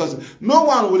Anambra will face us. No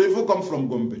one will even come from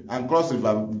Gombe and cross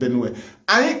River Benue.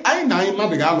 I know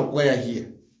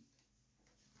here.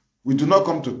 We do not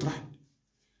come to try.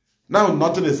 Now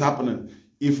nothing is happening.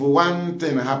 If one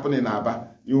thing happen in Aba,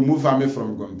 you move army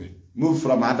from Gombe, move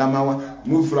from Adamawa,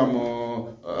 move from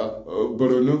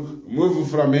Boronu, move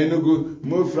from Enugu,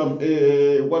 move from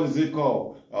what is it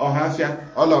called?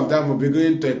 Ohafia. All of them will be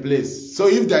going to a place. So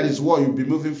if there is war, you'll be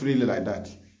moving freely like that.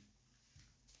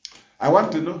 I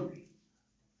want to know.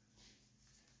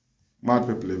 Mad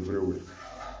people everywhere.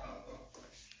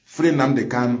 Free Nnamdi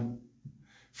Kanu.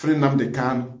 Free Nnamdi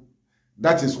Kanu.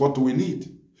 That is what we need.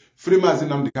 Free Mazi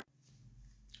Maduabuchi.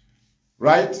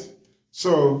 Right?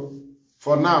 So,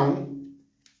 for now,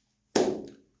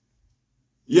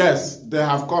 yes, they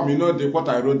have come. You know what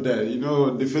I wrote there. You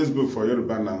know the Facebook for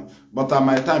Yoruba now. But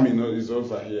my time, you know, is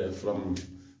over here from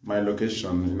my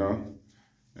location. You know,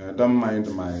 I don't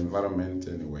mind my environment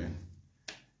anyway.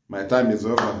 My time is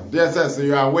over. DSS,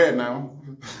 you are aware now.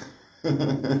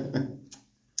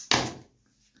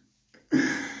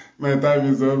 My time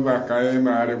is over.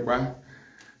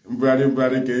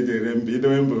 Mbari kejere mbi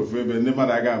ido mbo febe ndi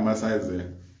mara ga amasize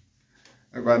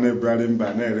akwa na brari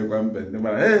mba na erekwa mbe ndi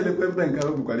mara lekwe mbe nka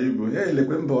obukwara ibu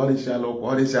lekwe mbe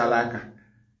orishala aka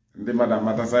ndi mara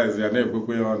mata size ya na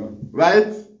ekwekwe onu,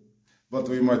 right? But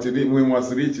we must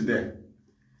reach there.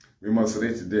 We must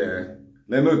reach there.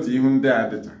 Le not ihu ndị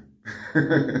adịcha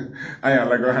anyị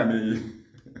alago ha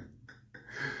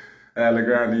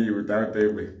n'iyi without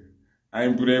egbe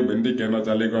anyị buru egbe ndị ke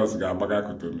nọcha Lagos ga-agbaga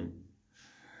Kotonu.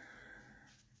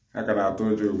 I can have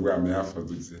told you where I'm for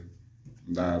this.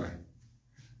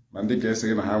 Mandi ke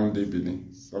say na how they bini.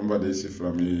 Somebody is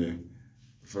from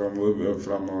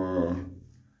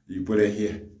you put it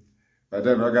here. But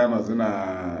then Ogana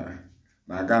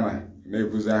na Ghana,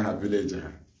 na her village.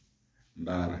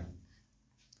 Ndara.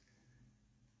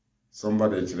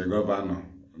 Somebody is the governor,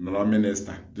 no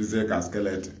minister, this is a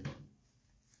skeleton.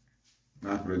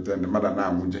 Na pretend the mother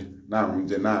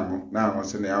na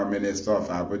senior our minister of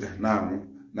Abuja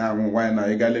na why na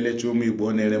igalele chumu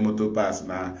igbo na ere moto pass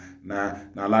na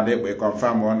lade pe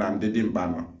confirm on na ndidi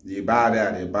mbano yi baare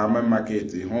are ba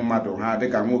market hu madu ha de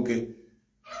ka nwoke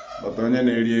but onye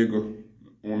na eri ego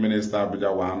mu minister Abuja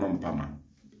wa anu mpama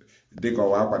de ka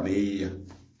wa akwa na eyi ya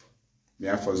mi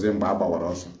afoze mgba agbawara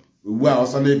ọsọ ugbu a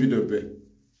ọsọ na ebido pe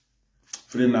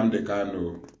free Nnamdi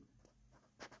Kanu.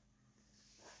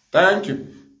 Thank you.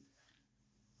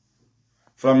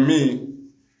 From me,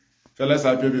 fellow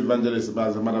Ipob evangelist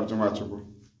Mazi Maduabuchi.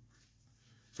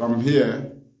 From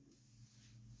here,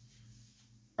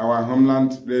 our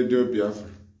homeland radio Biafra.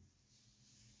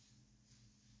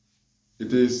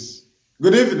 It is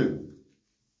good evening.